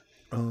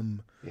know?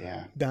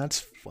 Yeah. That's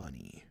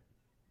funny.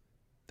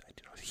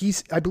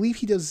 I believe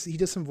he does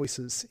some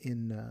voices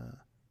in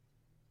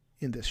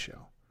this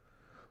show.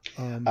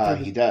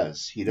 He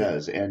does.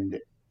 And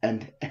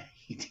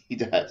he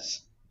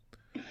does.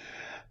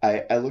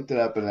 I looked it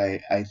up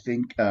and I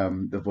think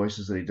the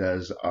voices that he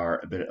does are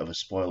a bit of a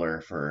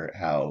spoiler for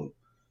how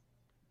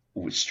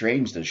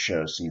strange this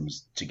show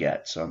seems to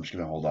get. So I'm just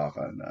going to hold off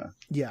on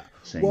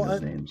saying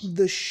those names.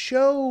 The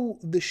show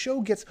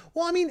gets,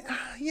 well, I mean,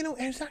 you know,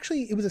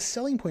 it was a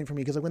selling point for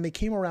me because like when they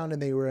came around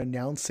and they were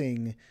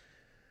announcing,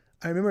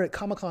 I remember at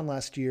Comic-Con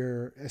last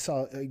year,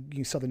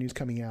 you saw the news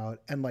coming out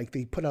and like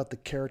they put out the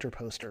character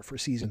poster for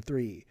season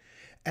 3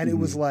 and it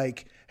was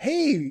like,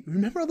 hey,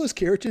 remember all those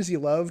characters you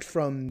loved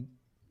from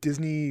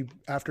Disney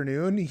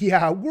Afternoon?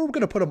 Yeah, we're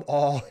going to put them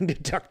all into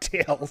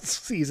DuckTales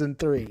season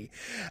 3.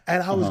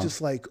 And I was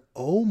just like,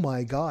 oh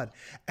my God.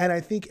 And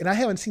I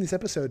haven't seen this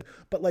episode,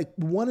 but like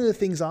one of the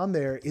things on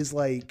there is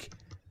like,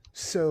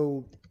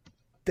 so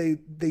they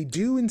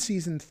do in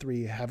season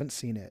 3, I haven't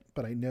seen it,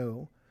 but I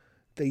know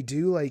they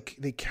do like,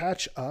 they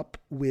catch up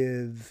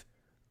with,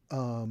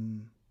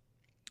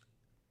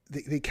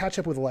 they catch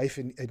up with life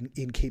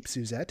in Cape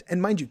Suzette.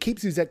 And mind you, Cape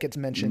Suzette gets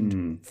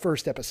mentioned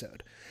first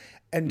episode.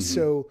 And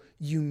so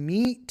you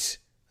meet,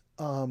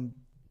 Kit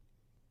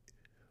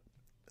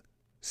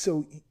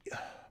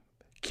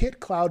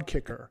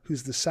Cloudkicker,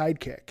 who's the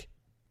sidekick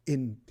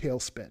in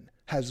Tailspin,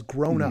 has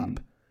grown up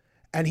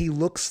and he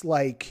looks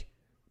like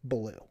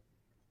Baloo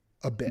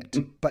a bit,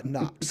 but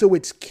not. So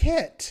it's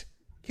Kit's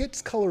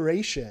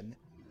coloration,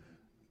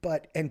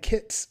 and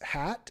Kit's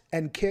hat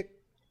and Kit,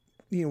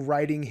 you know,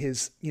 riding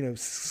his, you know,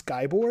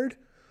 skyboard,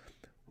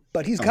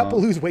 but he's got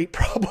Baloo's weight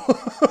problem.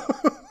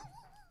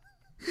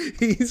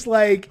 He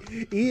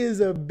is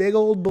a big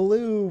old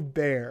Baloo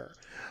bear.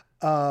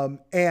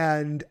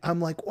 And I'm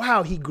like,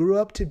 wow, he grew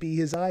up to be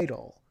his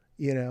idol,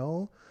 you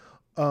know?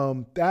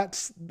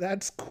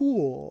 That's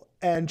cool.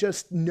 And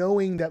just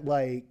knowing that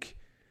like,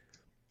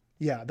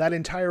 yeah, that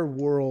entire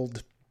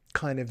world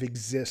kind of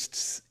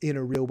exists in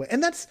a real way.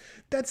 And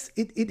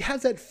it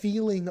has that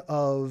feeling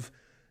of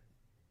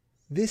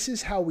this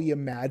is how we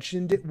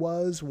imagined it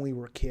was when we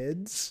were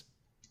kids.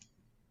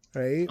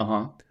 Right?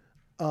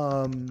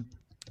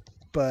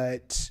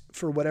 But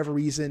for whatever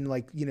reason,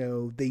 like, you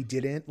know, they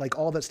didn't, like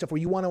all that stuff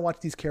where you want to watch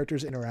these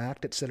characters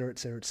interact, et cetera, et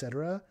cetera, et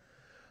cetera.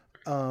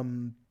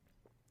 And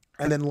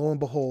then lo and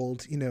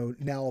behold, you know,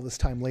 now all this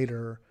time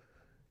later,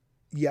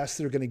 yes,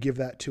 they're going to give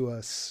that to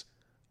us.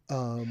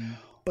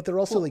 But they're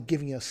also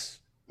giving us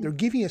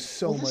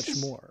so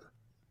much more.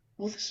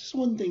 Well, this is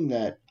one thing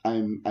that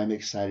I'm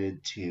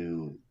excited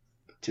to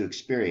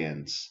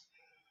experience.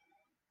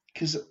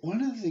 'Cause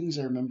one of the things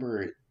I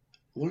remember,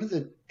 one of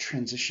the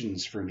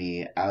transitions for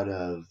me out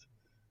of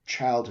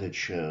childhood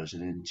shows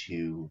and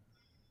into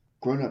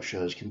grown-up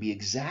shows can be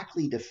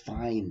exactly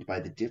defined by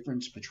the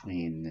difference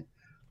between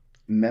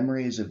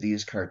memories of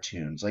these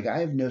cartoons. Like I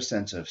have no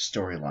sense of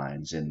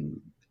storylines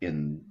in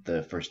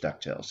the first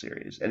DuckTales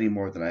series any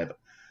more than I have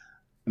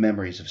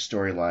memories of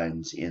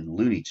storylines in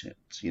Looney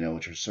Tunes, you know,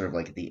 which are sort of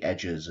like at the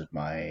edges of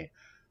my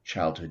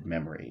childhood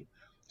memory.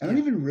 I don't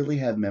even really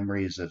have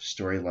memories of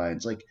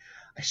storylines. Like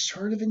I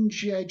sort of in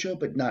G.I. Joe,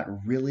 but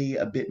not really,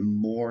 a bit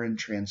more in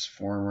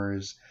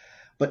Transformers.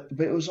 But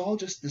it was all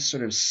just this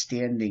sort of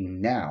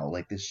standing now,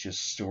 like this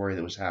just story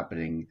that was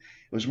happening.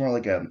 It was more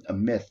like a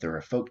myth or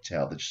a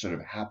folktale that just sort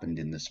of happened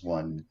in this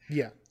one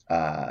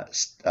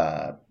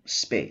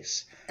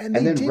space. And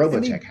then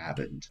Robotech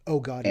happened. Oh,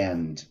 God.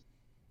 And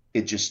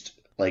it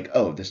just like,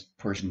 oh, this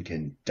person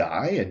can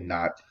die and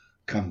not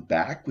come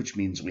back, which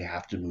means we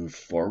have to move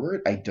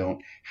forward.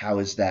 How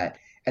is that?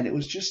 And it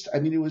was just, I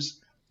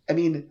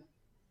mean,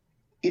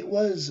 it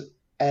was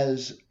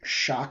as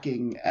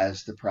shocking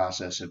as the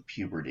process of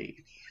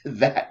puberty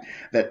that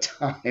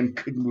time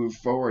could move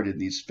forward in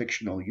these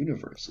fictional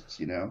universes,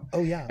 you know?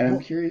 Oh yeah. And I'm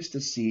Well, curious to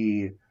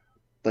see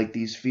like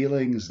these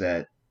feelings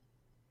that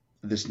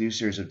this new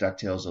series of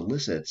DuckTales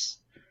elicits,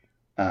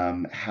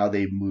 how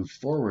they move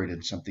forward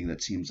in something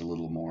that seems a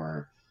little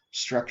more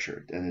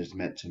structured and is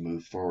meant to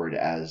move forward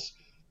as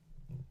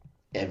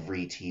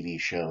every TV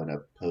show in a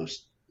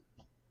post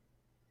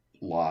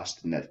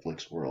Lost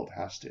Netflix world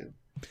has to.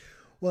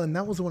 well, and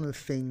that was one of the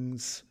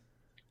things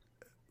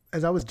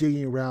as I was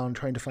digging around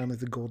trying to find like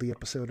the Goldie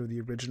episode or the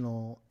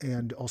original,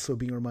 and also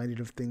being reminded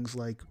of things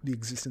like the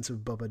existence of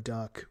Bubba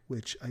Duck,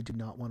 which I did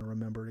not want to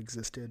remember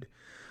existed,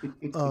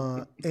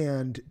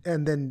 and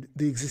then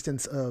the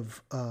existence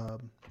of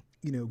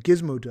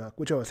Gizmo Duck,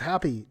 which I was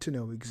happy to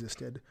know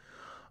existed,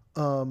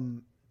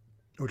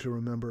 or to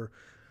remember,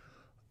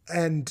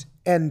 and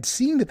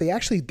seeing that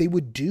they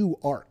would do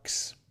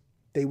arcs,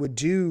 they would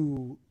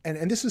do,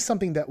 and this was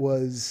something that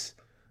was,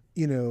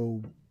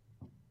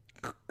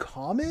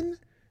 common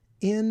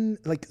in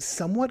like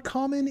somewhat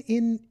common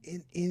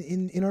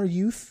in our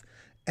youth,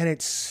 and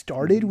it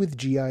started with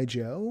GI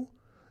Joe,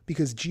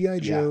 because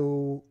GI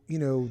Joe,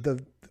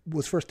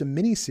 was first a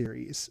mini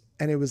series,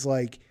 and it was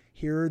like,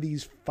 here are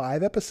these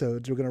 5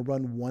 episodes, we're going to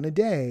run one a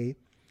day,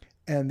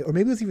 or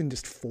maybe it was even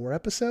just 4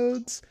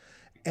 episodes,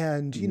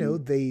 and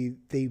they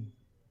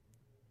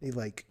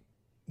like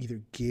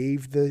either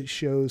gave the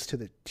shows to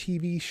the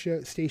TV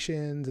show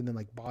stations and then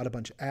like bought a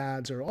bunch of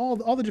ads, or all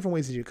the different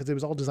ways to do it, because it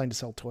was all designed to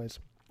sell toys.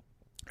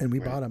 And we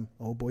bought them.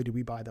 Oh boy, did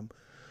we buy them.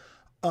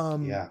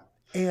 Yeah.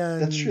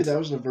 And That's true. That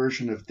was the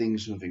version of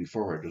things moving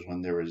forward, was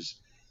when there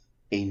was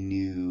a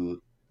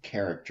new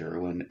character,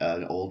 when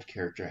an old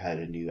character had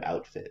a new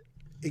outfit.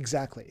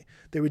 Exactly.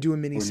 They would do a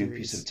mini or a series. new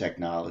piece of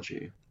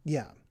technology.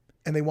 Yeah.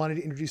 And they wanted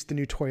to introduce the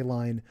new toy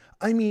line.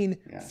 I mean,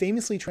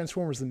 famously,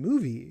 Transformers the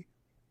movie,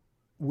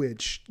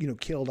 which,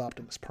 killed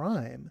Optimus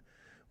Prime,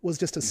 was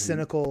just a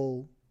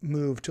cynical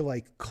move to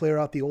like clear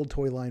out the old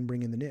toy line,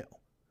 bring in the new.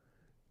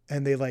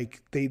 And they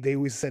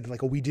always said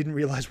like, oh, we didn't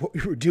realize what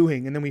we were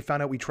doing, and then we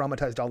found out we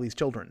traumatized all these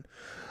children.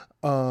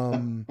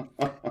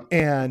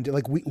 And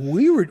like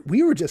we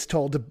were just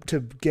told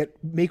to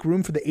make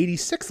room for the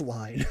 86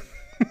 line.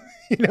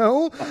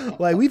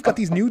 Like, we've got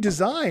these new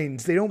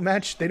designs. They don't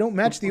match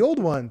the old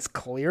ones.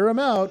 Clear them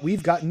out.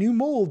 We've got new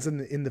molds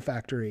in the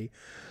factory.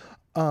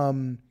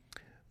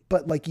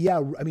 But like, yeah,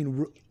 I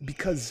mean,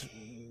 because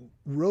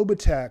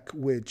Robotech,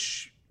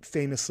 which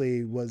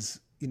famously was,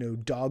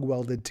 dog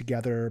welded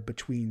together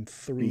between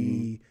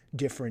 3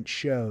 different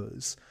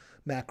shows,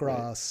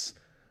 Macross,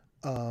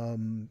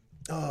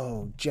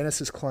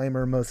 Genesis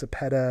Climber,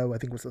 Mosapetta, I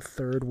think was the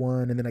 3rd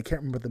one. And then I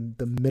can't remember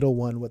the middle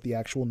one, what the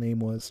actual name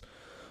was.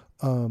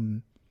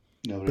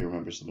 Nobody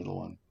remembers the middle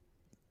one.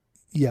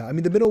 Yeah, I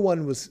mean, the middle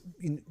one was,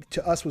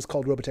 to us, was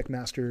called Robotech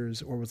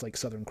Masters, or was like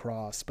Southern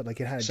Cross, but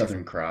like it had a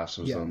Southern Cross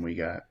was the one we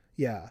got.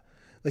 Yeah,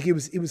 like it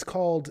was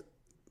called,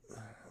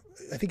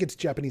 I think its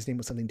Japanese name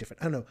was something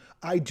different. I don't know.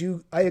 I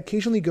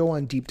occasionally go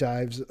on deep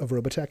dives of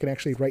Robotech, and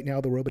actually right now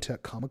the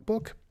Robotech comic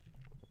book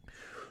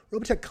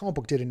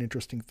did an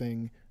interesting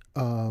thing.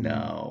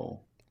 No.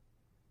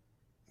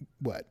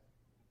 What?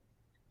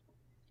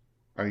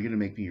 Are you going to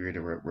make me read a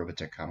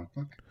Robotech comic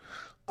book?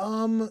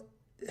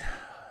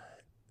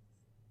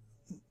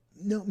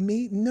 No,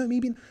 maybe.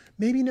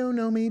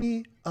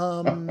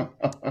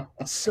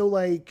 So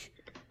like,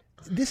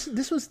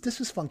 this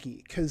was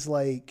funky, because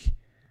like,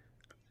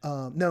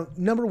 no,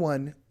 number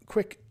one,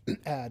 quick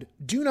ad: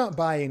 do not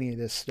buy any of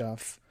this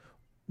stuff.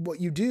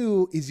 What you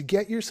do is you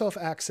get yourself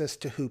access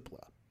to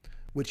Hoopla,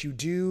 which you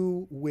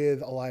do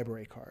with a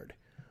library card.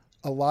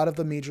 A lot of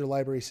the major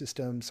library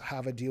systems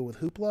have a deal with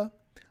Hoopla.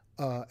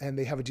 And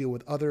they have a deal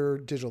with other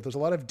digital. There's a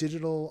lot of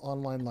digital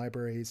online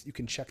libraries. You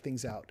can check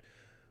things out.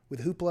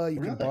 With Hoopla,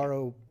 you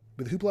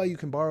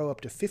can borrow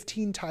up to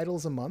 15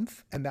 titles a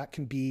month, and that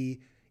can be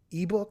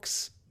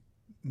ebooks,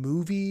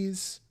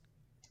 movies,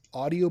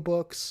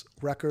 audiobooks,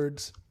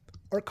 records,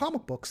 or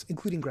comic books,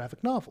 including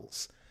graphic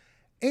novels.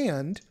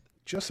 And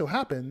just so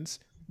happens,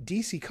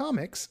 DC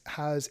Comics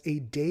has a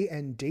day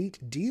and date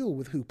deal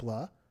with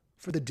Hoopla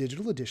for the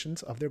digital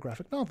editions of their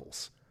graphic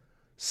novels.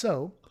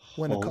 So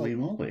when a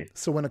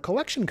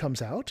collection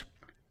comes out,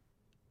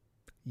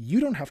 you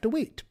don't have to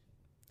wait.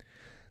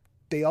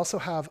 They also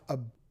have a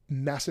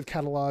massive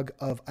catalog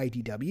of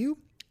IDW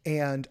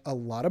and a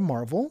lot of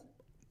Marvel,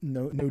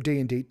 no day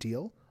and date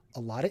deal,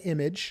 a lot of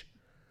Image.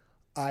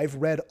 I've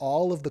read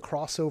all of the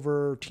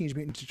crossover Teenage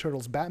Mutant Ninja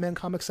Turtles Batman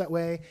comics that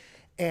way,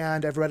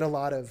 and I've read a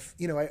lot of,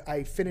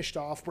 I finished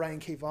off Brian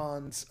K.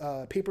 Vaughan's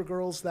Paper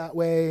Girls that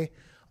way.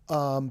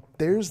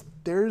 There's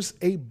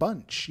a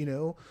bunch,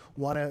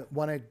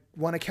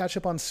 want to catch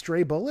up on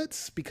Stray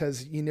Bullets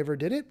because you never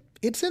did it.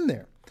 It's in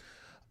there.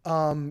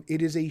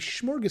 It is a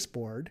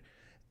smorgasbord,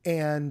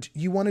 and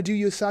you want to do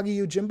Usagi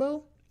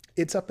Yojimbo?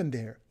 It's up in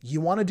there. You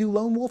want to do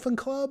Lone Wolf and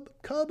Cub?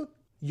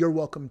 You're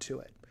welcome to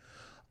it.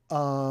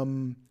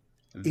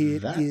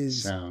 It That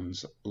is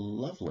sounds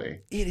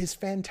lovely. it is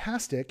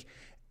fantastic,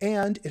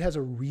 and it has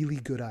a really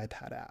good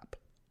iPad app.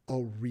 A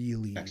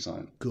really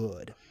Excellent.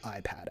 good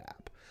iPad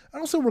app. It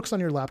also works on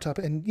your laptop,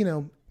 and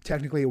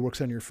technically it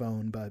works on your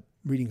phone, but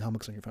reading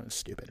comics on your phone is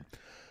stupid.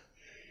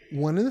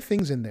 One of the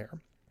things in there,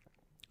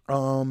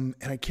 and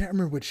I can't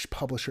remember which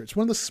publisher. It's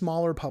one of the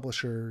smaller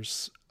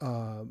publishers.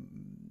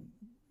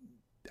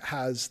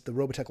 Has the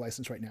Robotech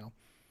license right now,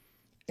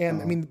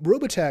 and I mean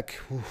Robotech.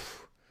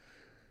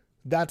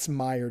 That's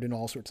mired in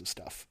all sorts of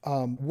stuff.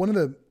 One of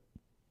the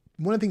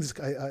things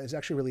is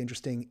actually really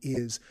interesting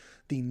is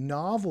the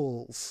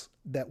novels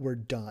that were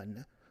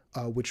done,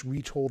 which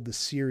retold the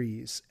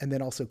series and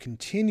then also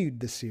continued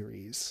the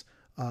series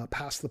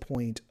past the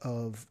point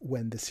of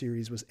when the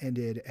series was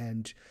ended.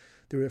 And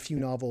there were a few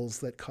novels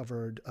that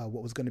covered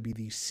what was going to be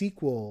the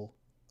sequel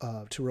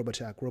to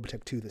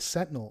Robotech 2, The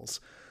Sentinels.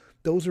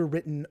 Those were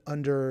written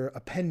under a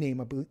pen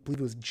name, I believe it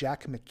was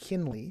Jack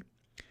McKinley.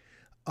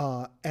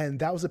 And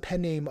that was a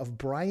pen name of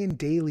Brian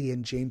Daley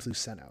and James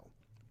Luceno.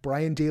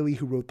 Brian Daley,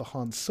 who wrote the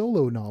Han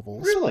Solo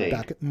novels. Really?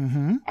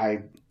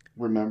 I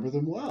remember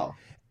them well.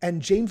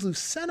 And James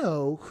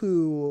Luceno,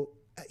 who,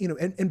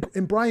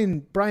 and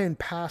Brian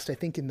passed, I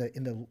think, in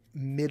the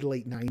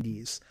mid-late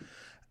 90s.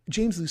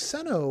 James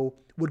Luceno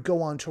would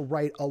go on to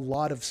write a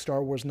lot of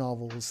Star Wars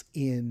novels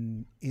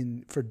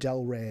for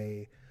Del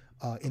Rey,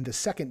 in the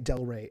second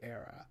Del Rey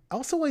era.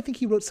 Also, I think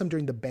he wrote some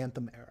during the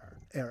Bantam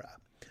era.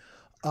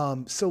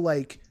 So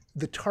like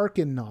the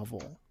Tarkin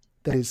novel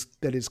that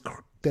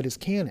is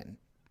canon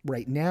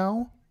right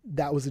now,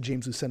 that was a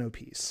James Luceno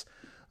piece.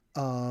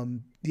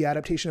 The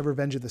adaptation of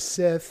Revenge of the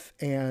Sith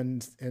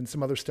and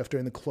some other stuff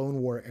during the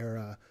Clone War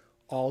era,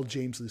 all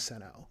James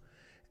Luceno.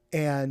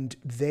 And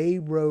they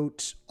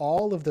wrote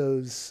all of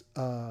those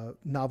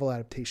novel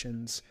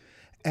adaptations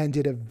and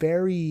did a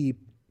very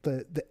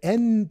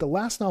the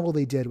last novel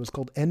they did was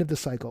called End of the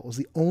Cycle. It was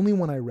the only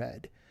one I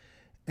read.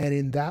 And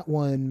in that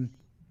one,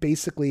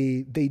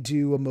 basically they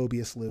do a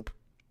Mobius loop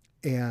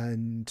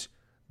and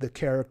the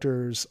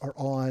characters are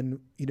on,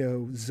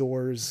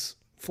 Zor's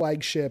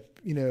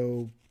flagship,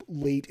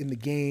 late in the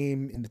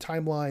game, in the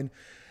timeline,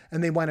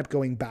 and they wind up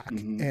going back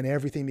and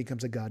everything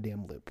becomes a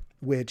goddamn loop,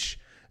 which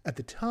at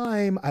the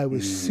time I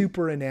was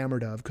super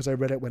enamored of because I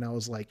read it when I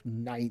was like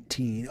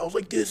 19. I was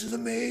like, this is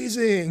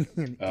amazing.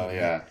 Oh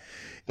yeah.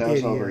 That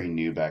was all very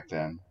new back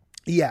then.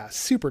 Yeah,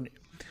 super new.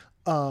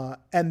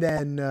 And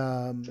then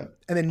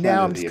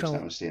now I'm just kind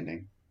of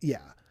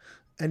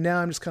and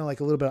now I'm just kind of like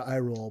a little bit of eye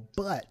roll.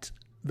 But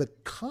the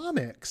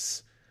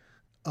comics,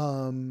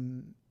 a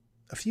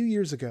few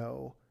years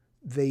ago,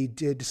 they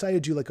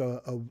decided to do like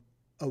a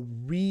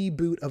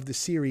reboot of the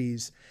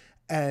series,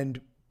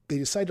 and they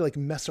decided to like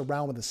mess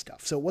around with the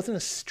stuff. So it wasn't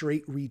a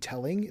straight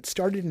retelling. It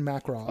started in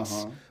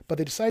Macross, but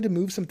they decided to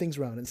move some things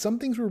around, and some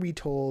things were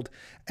retold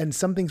and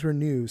some things were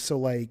new. So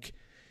like,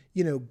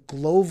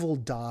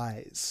 Gloval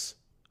dies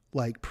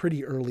like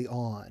pretty early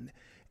on,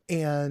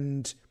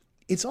 and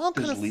it's all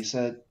kind of. Does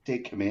Lisa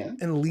take command?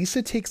 And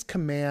Lisa takes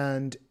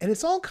command, and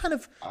it's all kind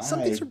of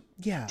some things are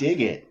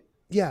dig it.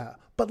 Yeah,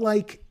 but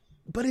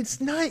it's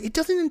not. It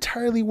doesn't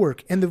entirely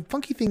work. And the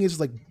funky thing is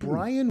like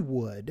Brian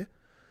Wood,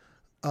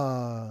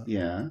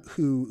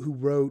 who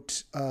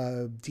wrote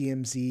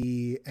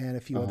DMZ and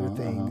a few other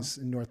things,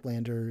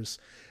 Northlanders,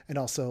 and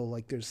also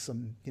like there's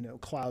some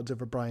clouds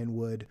over Brian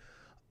Wood.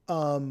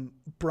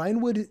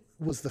 Brian Wood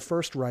was the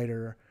first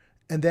writer,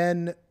 and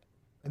then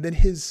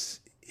his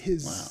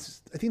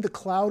I think the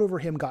cloud over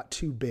him got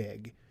too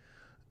big,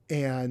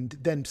 and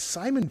then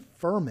Simon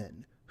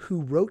Furman,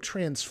 who wrote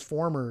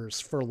Transformers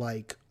for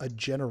like a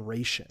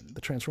generation, the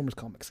Transformers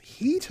comics,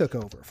 he took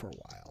over for a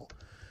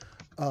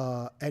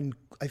while. And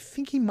I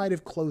think he might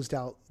have closed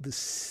out the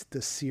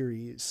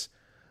series.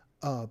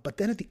 But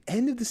then at the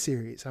end of the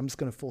series, I'm just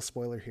going to full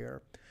spoiler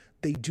here,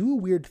 they do a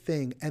weird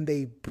thing and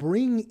they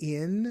bring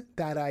in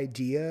that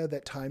idea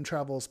that time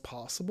travel is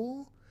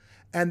possible.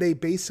 And they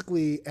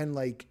basically, and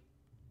like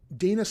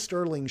Dana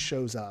Sterling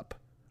shows up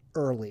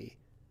early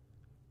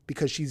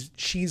because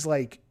she's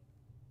like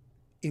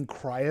in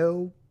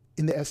cryo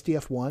in the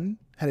SDF-1,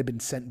 had been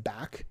sent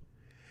back,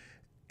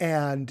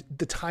 and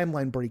the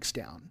timeline breaks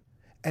down.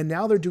 And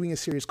now they're doing a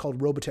series called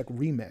Robotech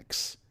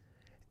Remix,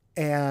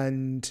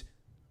 and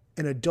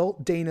an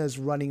adult Dana's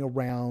running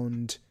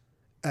around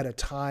at a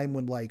time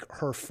when like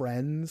her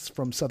friends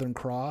from Southern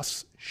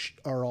Cross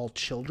are all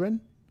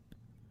children,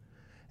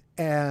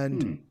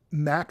 and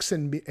Max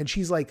and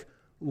she's like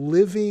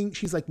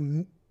she's like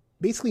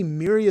basically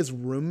Miria's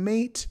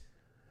roommate,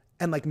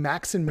 and like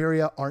Max and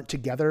Miria aren't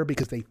together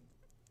because they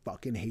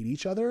fucking hate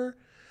each other.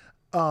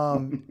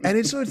 And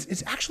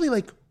it's actually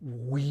like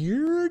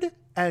weird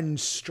and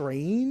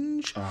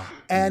strange.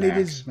 And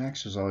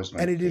Max was always my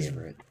favorite. It is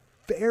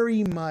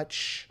very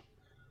much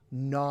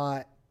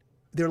not,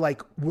 they're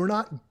like, we're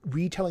not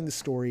retelling the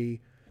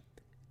story,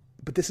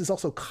 but this is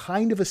also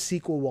kind of a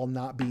sequel while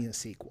not being a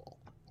sequel.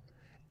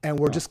 And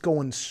we're just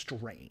going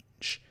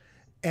strange.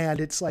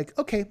 And it's like,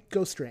 okay,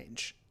 go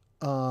strange.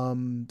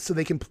 So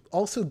they can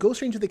also go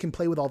strange, they can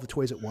play with all the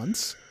toys at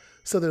once.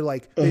 So they're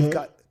like, they've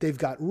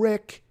got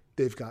Rick,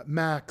 they've got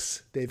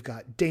Max, they've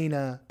got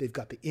Dana, they've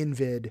got the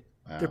Invid.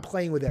 Wow. They're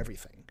playing with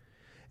everything.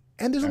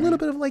 And there's a little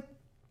bit of like,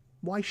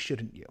 why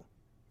shouldn't you?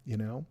 You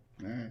know?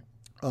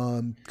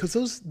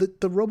 Because the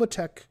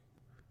Robotech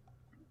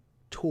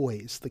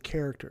toys, the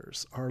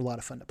characters, are a lot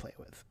of fun to play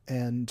with.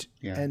 And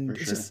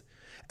it's just,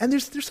 and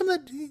there's some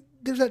of that,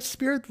 there's that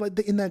spirit like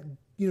in that,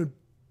 you know,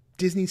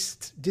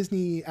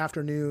 Disney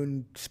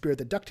afternoon spirit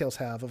that DuckTales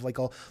have of like,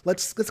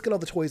 let's get all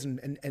the toys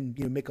and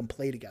you know, make them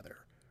play together,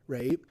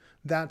 right?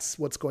 That's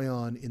what's going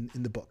on in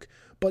the book.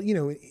 But, you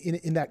know,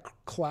 in that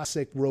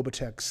classic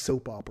Robotech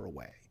soap opera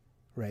way,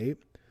 right?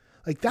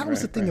 Like that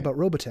was the thing about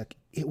Robotech.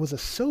 It was a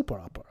soap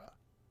opera.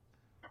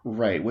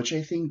 Right, which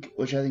I think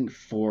I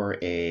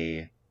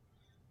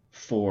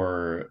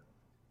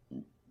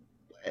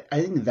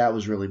think that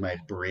was really my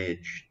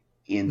bridge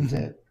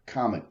into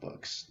comic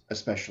books,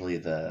 especially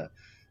the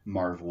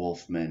Marv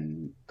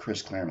Wolfman,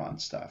 Chris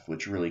Claremont stuff,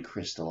 which really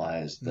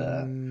crystallized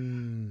the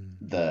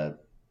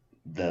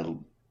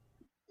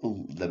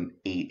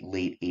late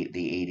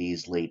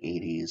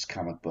 80s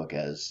comic book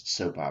as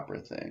soap opera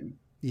thing.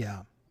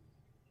 Yeah.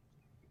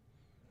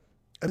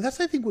 And that's,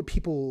 I think, what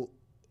people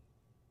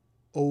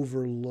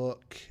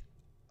overlook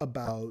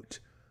about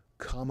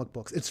comic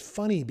books. It's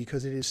funny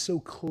because it is so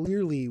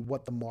clearly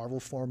what the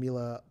Marvel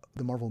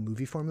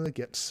movie formula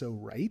gets so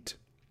right.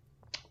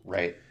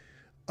 Right.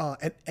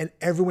 And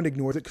everyone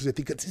ignores it because they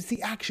think it's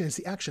the action.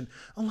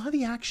 A lot of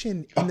the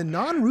action in the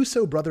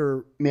non-Russo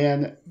brother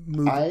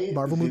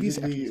Marvel movies.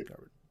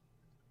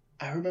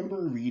 I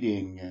remember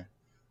reading,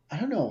 I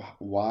don't know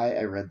why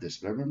I read this,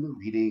 but I remember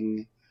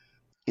reading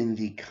in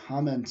the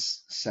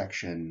comments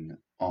section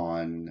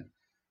on,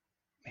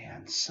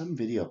 some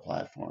video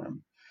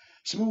platform.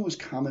 Someone was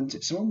commenting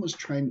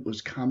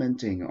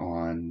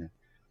on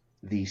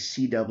the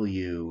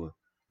CW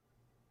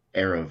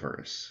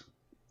Arrowverse.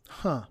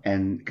 Huh.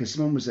 And because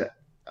someone was I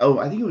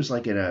think it was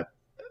like it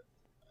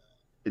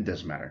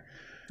doesn't matter.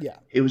 Yeah.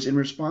 It was in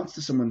response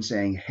to someone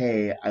saying,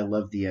 "Hey, I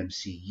love the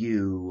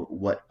MCU.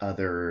 What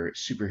other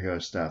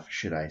superhero stuff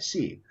should I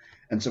see?"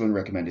 And someone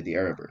recommended the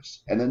Arrowverse.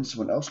 And then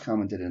someone else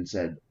commented and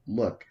said,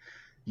 "Look,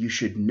 you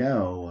should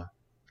know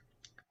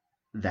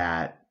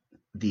that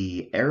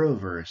the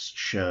Arrowverse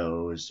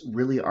shows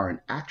really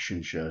aren't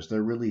action shows.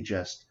 They're really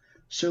just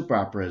soap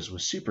operas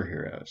with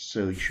superheroes.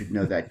 So you should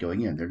know that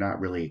going in. They're not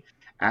really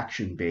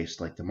action-based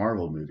like the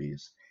Marvel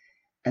movies."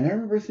 And I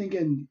remember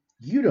thinking,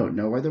 you don't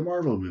know why the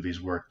Marvel movies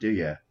work, do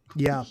you?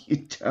 Yeah.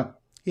 You don't.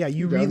 Yeah,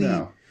 you really don't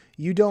know.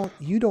 You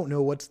don't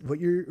know what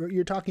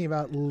you're talking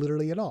about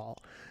literally at all.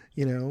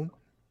 You know?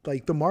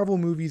 Like the Marvel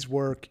movies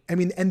work. I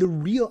mean, and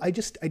I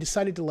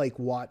decided to like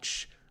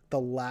watch the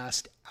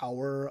last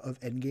hour of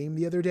Endgame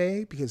the other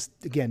day because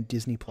again,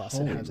 Disney Plus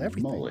it has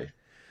everything. Moly.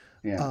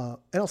 Yeah.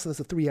 And also that's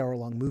a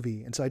 3-hour-long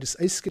movie. And so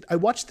I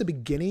watched the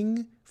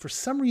beginning. For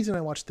some reason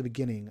I watched the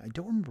beginning. I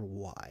don't remember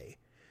why.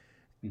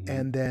 Mm-hmm.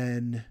 And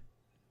then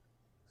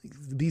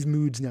these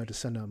moods now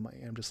descend on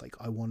me. I'm just like,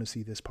 I want to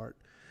see this part.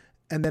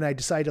 And then I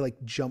decided to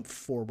like jump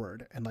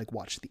forward and like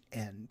watch the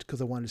end because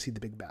I wanted to see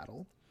the big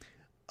battle.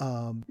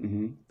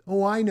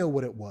 Oh, I know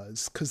what it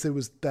was. Cause there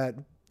was that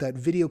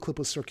video clip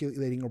was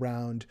circulating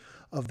around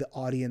of the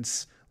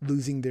audience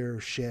losing their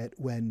shit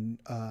when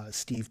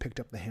Steve picked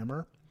up the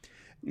hammer.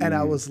 And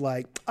I was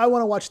like, I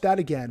want to watch that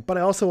again, but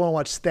I also want to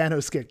watch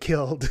Thanos get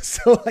killed.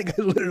 So like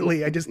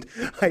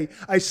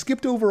I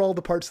skipped over all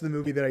the parts of the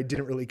movie that I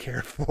didn't really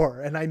care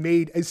for. And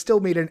I still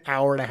made an 1.5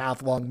 hour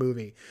long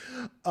movie,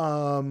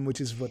 which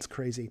is what's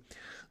crazy.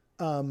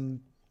 And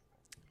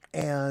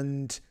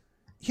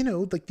you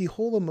know, like the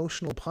whole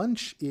emotional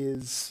punch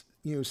is,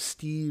 you know,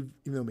 Steve,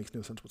 even though it makes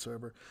no sense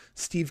whatsoever,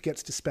 Steve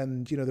gets to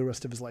spend, you know, the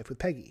rest of his life with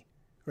Peggy,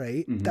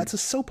 right? Mm-hmm. That's a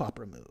soap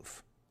opera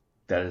move.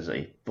 That is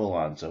a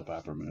full-on soap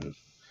opera move.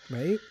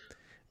 Right.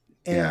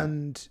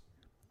 And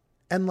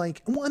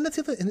like, well, and that's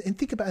the other, and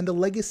think about, and the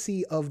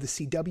legacy of the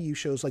CW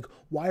shows, like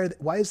why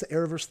is the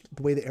Arrowverse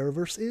the way the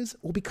Arrowverse is?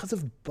 Well, because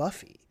of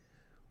Buffy,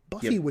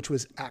 which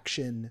was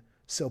action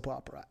soap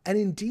opera. And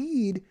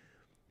indeed,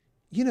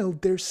 you know,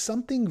 there's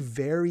something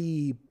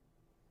very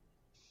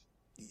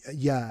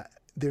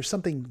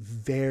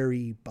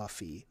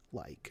Buffy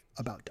like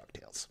about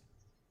DuckTales.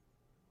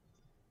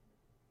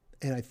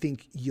 And I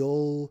think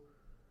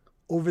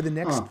over the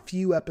next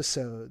few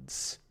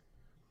episodes,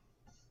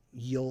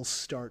 you'll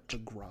start to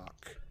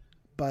grok.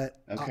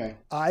 But okay.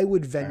 I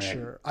would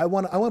venture. Right. I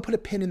want to put a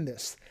pin in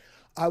this.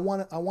 I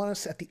want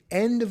us at the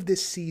end of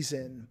this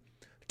season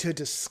to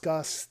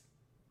discuss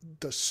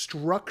the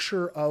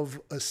structure of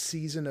a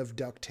season of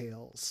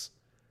DuckTales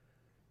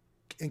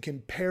and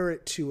compare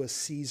it to a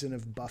season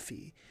of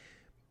Buffy.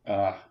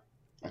 I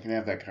can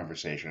have that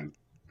conversation.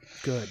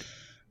 Good.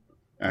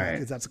 All right.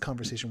 Because that's a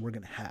conversation we're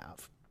going to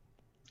have.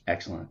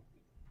 Excellent.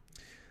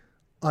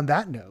 On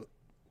that note,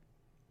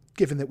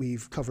 given that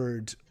we've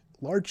covered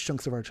large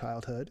chunks of our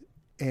childhood,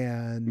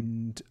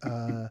 and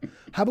how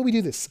about we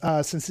do this?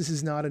 Since this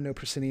is not a no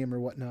proscenium or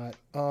whatnot,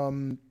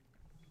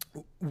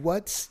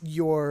 what's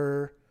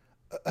your,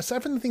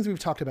 aside from the things we've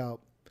talked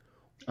about,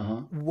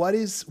 Uh-huh. What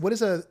is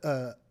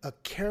a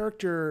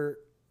character?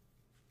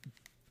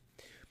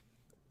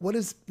 It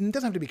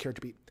doesn't have to be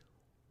character beat,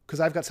 because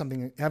I've got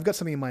something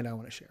in mind I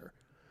want to share,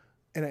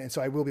 and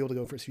so I will be able to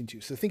go for scene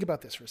 2. So think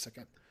about this for a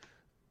second.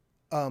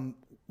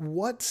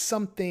 What's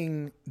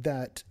something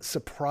that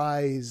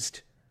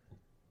surprised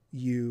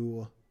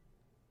you,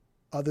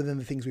 other than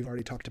the things we've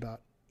already talked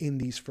about in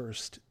these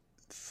first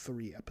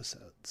 3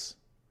 episodes?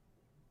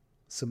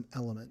 Some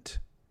element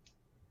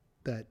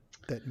that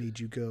made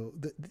you go,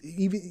 that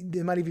even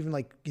it might have even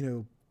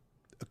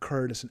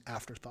occurred as an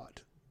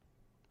afterthought.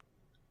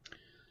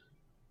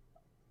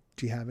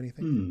 Do you have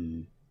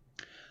anything?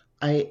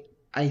 I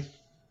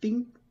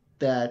think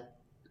that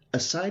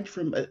aside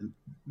from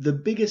the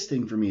biggest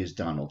thing for me is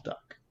Donald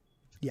Duck.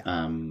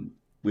 Yeah.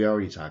 We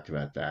already talked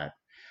about that.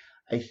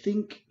 I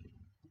think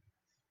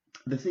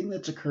the thing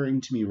that's occurring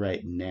to me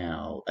right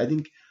now, I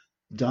think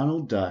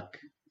Donald Duck,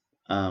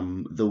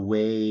 the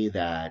way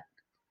that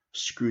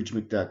Scrooge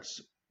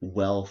McDuck's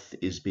wealth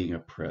is being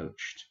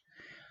approached,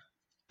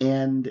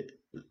 but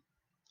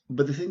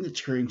the thing that's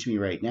occurring to me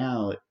right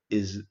now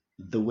is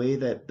the way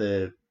that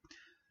the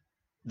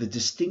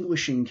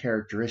distinguishing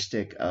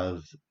characteristic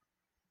of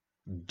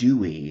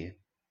Dewey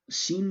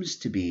seems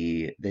to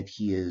be that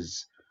he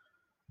is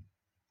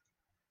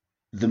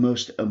the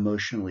most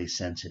emotionally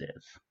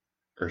sensitive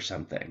or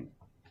something.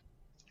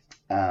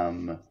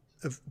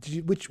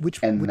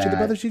 Which And of the that,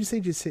 brothers did you say?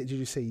 Did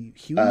you say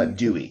Huey?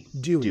 Dewey.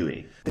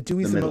 Dewey. That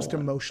Dewey's the most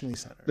emotionally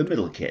centered. The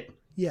middle kid.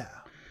 Yeah.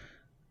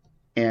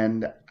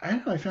 And I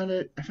don't know, I found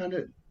it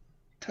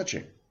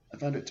touching. I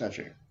found it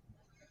touching.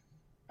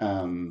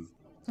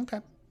 Okay.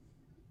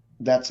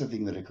 That's the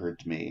thing that occurred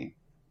to me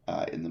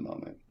in the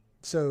moment.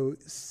 So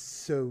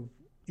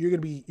you're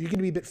gonna be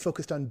a bit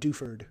focused on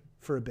Duford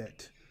for a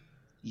bit.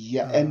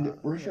 Yeah,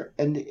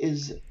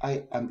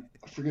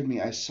 forgive me,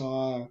 I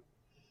saw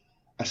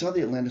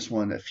the Atlantis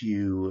one a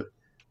few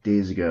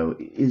days ago.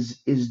 Is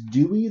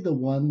Dewey the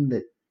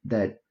one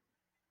that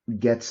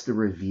gets the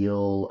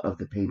reveal of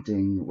the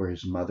painting where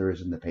his mother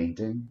is in the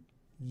painting?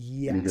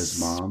 Yes. And he goes,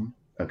 "Mom?"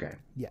 Okay.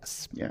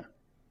 Yes. Yeah.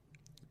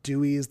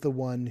 Dewey is the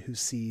one who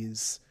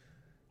sees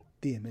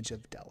the image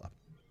of Della.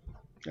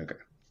 Okay.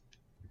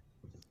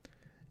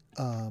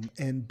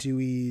 And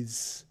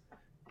Dewey's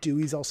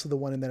also the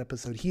one in that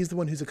episode. He's the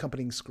one who's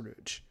accompanying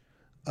Scrooge.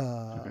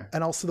 Okay.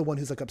 And also the one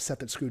who's upset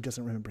that Scrooge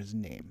doesn't remember his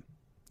name.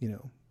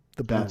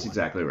 That's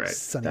exactly right.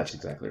 Sonny That's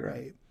Jack, exactly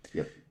right.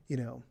 Yep.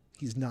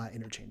 He's not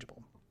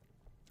interchangeable.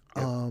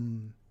 Yep.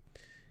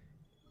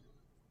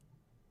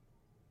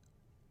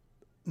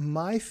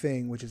 My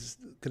thing, which is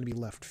going to be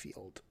left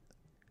field,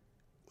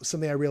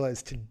 something I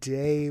realized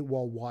today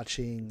while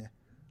watching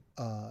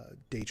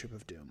Day Trip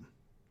of Doom,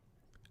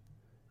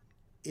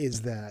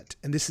 is that,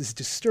 and this is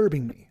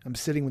disturbing me. I'm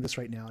sitting with this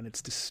right now, and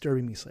it's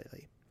disturbing me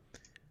slightly.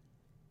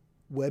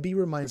 Webby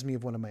reminds me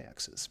of one of my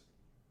exes.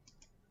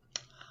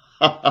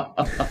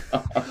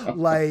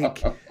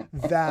 Like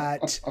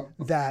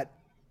that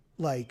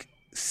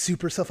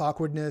super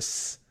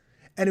self-awkwardness.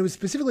 And it was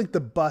specifically the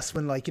bus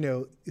when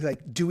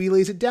Dewey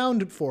lays it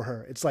down for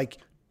her. It's like,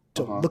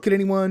 don't look at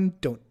anyone,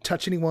 don't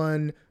touch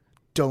anyone,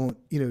 don't,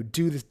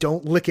 do this,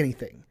 don't lick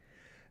anything.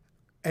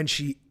 And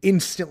she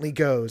instantly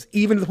goes,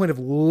 even to the point of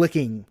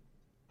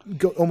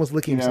almost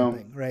licking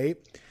something, right?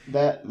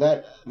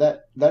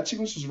 That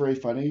sequence was very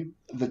funny.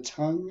 The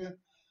tongue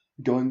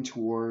going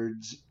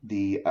towards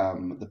the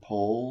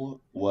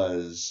pole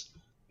was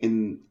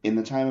in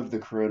the time of the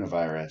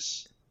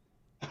coronavirus.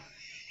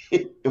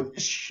 It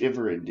was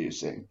shiver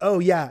inducing. Oh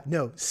yeah,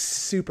 no,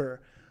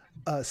 super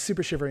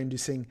shiver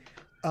inducing.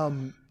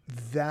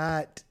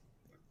 That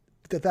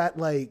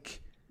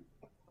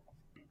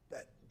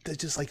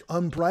just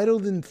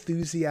unbridled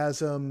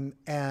enthusiasm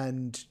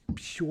and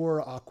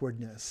pure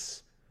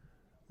awkwardness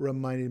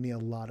reminded me a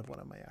lot of one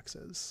of my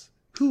exes,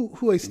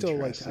 who I still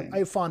like. I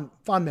have fond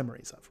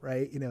memories of.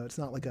 Right, it's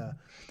not like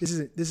this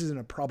isn't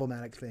a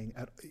problematic thing.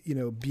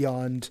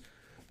 Beyond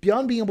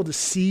being able to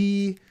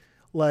see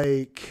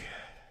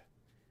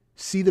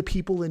the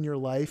people in your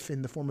life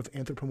in the form of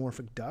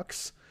anthropomorphic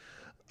ducks.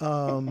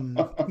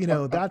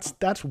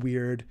 That's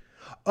weird.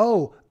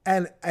 Oh,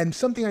 and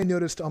something I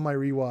noticed on my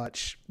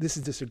rewatch, this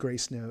is just a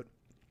grace note.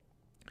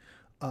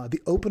 The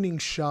opening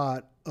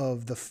shot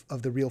of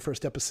the real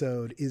first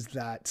episode is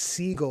that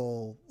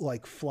seagull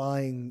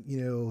flying,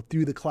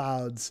 through the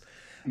clouds,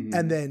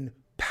 and then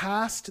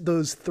past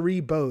those 3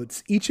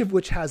 boats, each of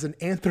which has an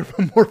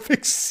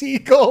anthropomorphic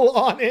seagull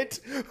on it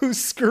who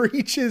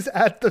screeches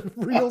at the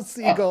real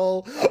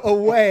seagull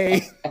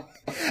away.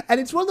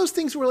 And it's one of those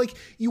things where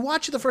you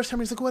watch it the first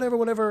time and it's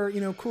whatever,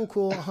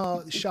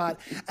 cool, shot.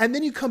 And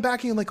then you come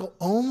back and you're like,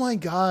 oh my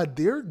God,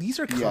 these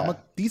are comic,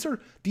 these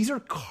are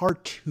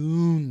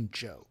cartoon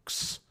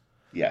jokes.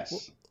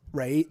 Yes.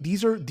 Right?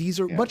 These are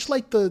yes. Much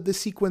like the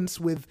sequence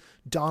with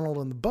Donald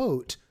on the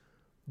boat.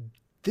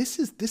 This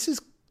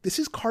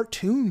is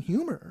cartoon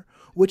humor,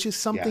 which is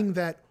something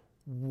that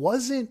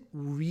wasn't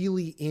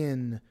really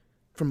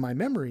from my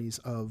memories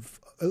of,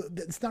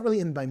 it's not really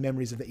in my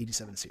memories of the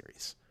 87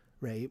 series,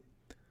 right?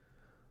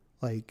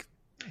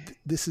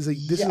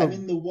 I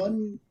mean,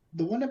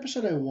 the one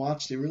episode I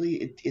watched,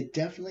 it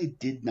definitely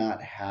did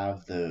not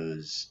have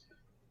those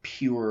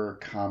pure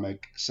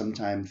comic,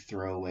 sometime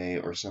throwaway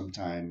or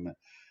sometime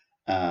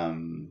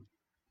um,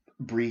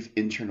 brief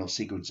internal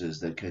sequences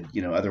that could,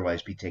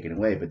 otherwise be taken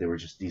away. But there were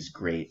just these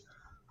great,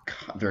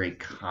 very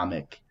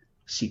comic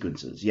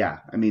sequences. Yeah,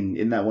 I mean,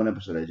 in that one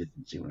episode, I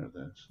didn't see one of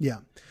those. Yeah.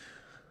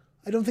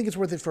 I don't think it's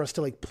worth it for us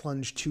to like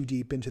plunge too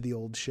deep into the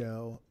old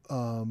show.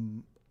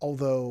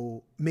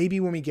 Although maybe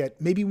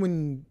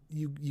when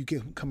you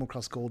come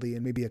across Goldie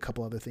and maybe a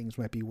couple other things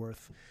might be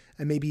worth,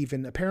 and maybe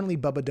even apparently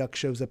Bubba Duck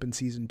shows up in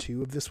season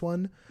 2 of this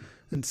one.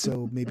 And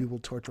so maybe we'll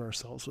torture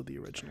ourselves with the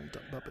original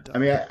Bubba Duck. I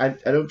mean, I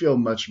don't feel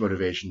much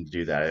motivation to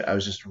do that. I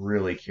was just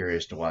really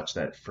curious to watch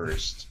that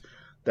first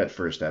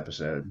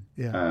episode.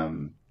 Yeah.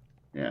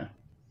 Yeah.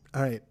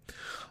 All right.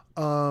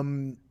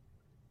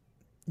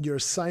 Your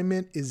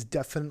assignment is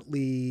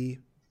definitely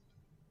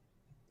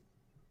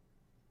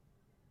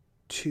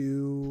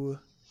to,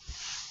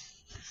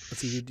 let's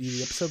see, do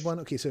the episode 1.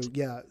 Okay, so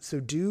yeah, so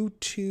do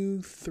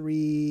 2,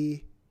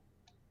 3,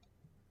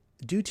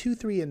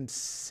 and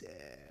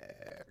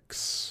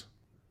 6.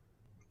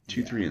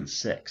 2, 3, and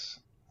 6.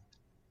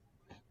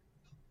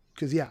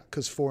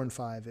 Because 4 and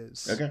 5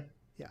 is okay.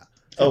 Yeah.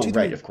 So two,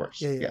 right, three, of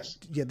course. Yeah. Yes.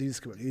 Yeah. Do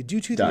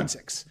 2, 3, Done. and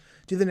 6.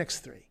 Do the next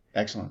 3.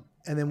 Excellent.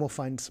 And then we'll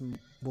find a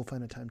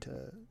time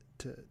to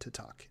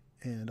talk,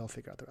 and I'll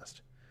figure out the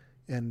rest.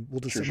 And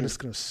we'll just, I'm just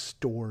going to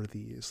store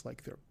these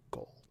like their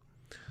goal.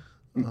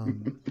 All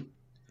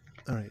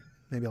right.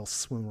 Maybe I'll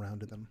swim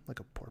around in them like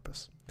a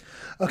porpoise.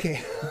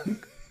 Okay.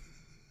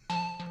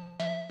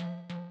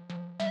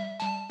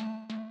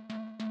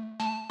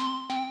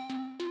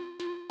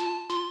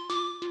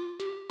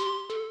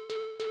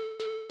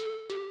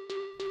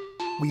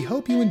 We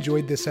hope you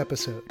enjoyed this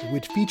episode,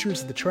 which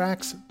features the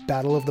tracks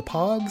Battle of the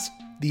Pogs,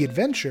 The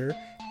Adventure,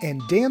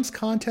 and Dance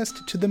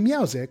Contest to the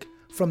Meowsic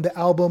from the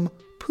album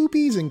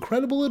Poopy's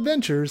Incredible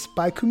Adventures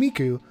by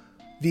Kumiku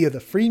via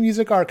the Free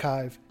Music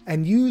Archive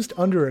and used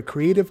under a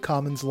Creative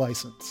Commons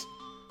license.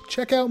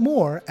 Check out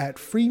more at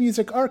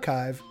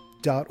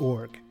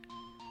freemusicarchive.org.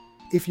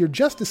 If you're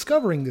just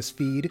discovering this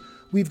feed,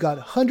 we've got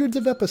hundreds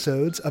of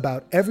episodes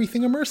about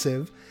everything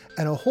immersive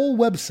and a whole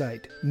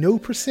website, No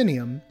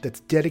Proscenium,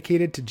 that's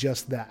dedicated to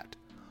just that.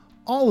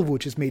 All of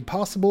which is made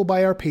possible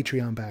by our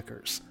Patreon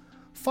backers.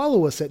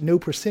 Follow us at No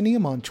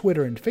Proscenium on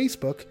Twitter and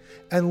Facebook,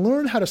 and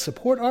learn how to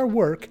support our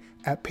work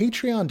at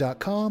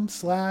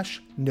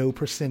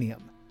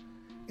patreon.com/NoProscenium.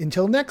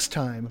 Until next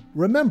time,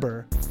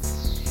 remember,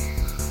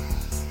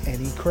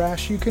 any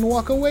crash you can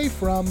walk away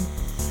from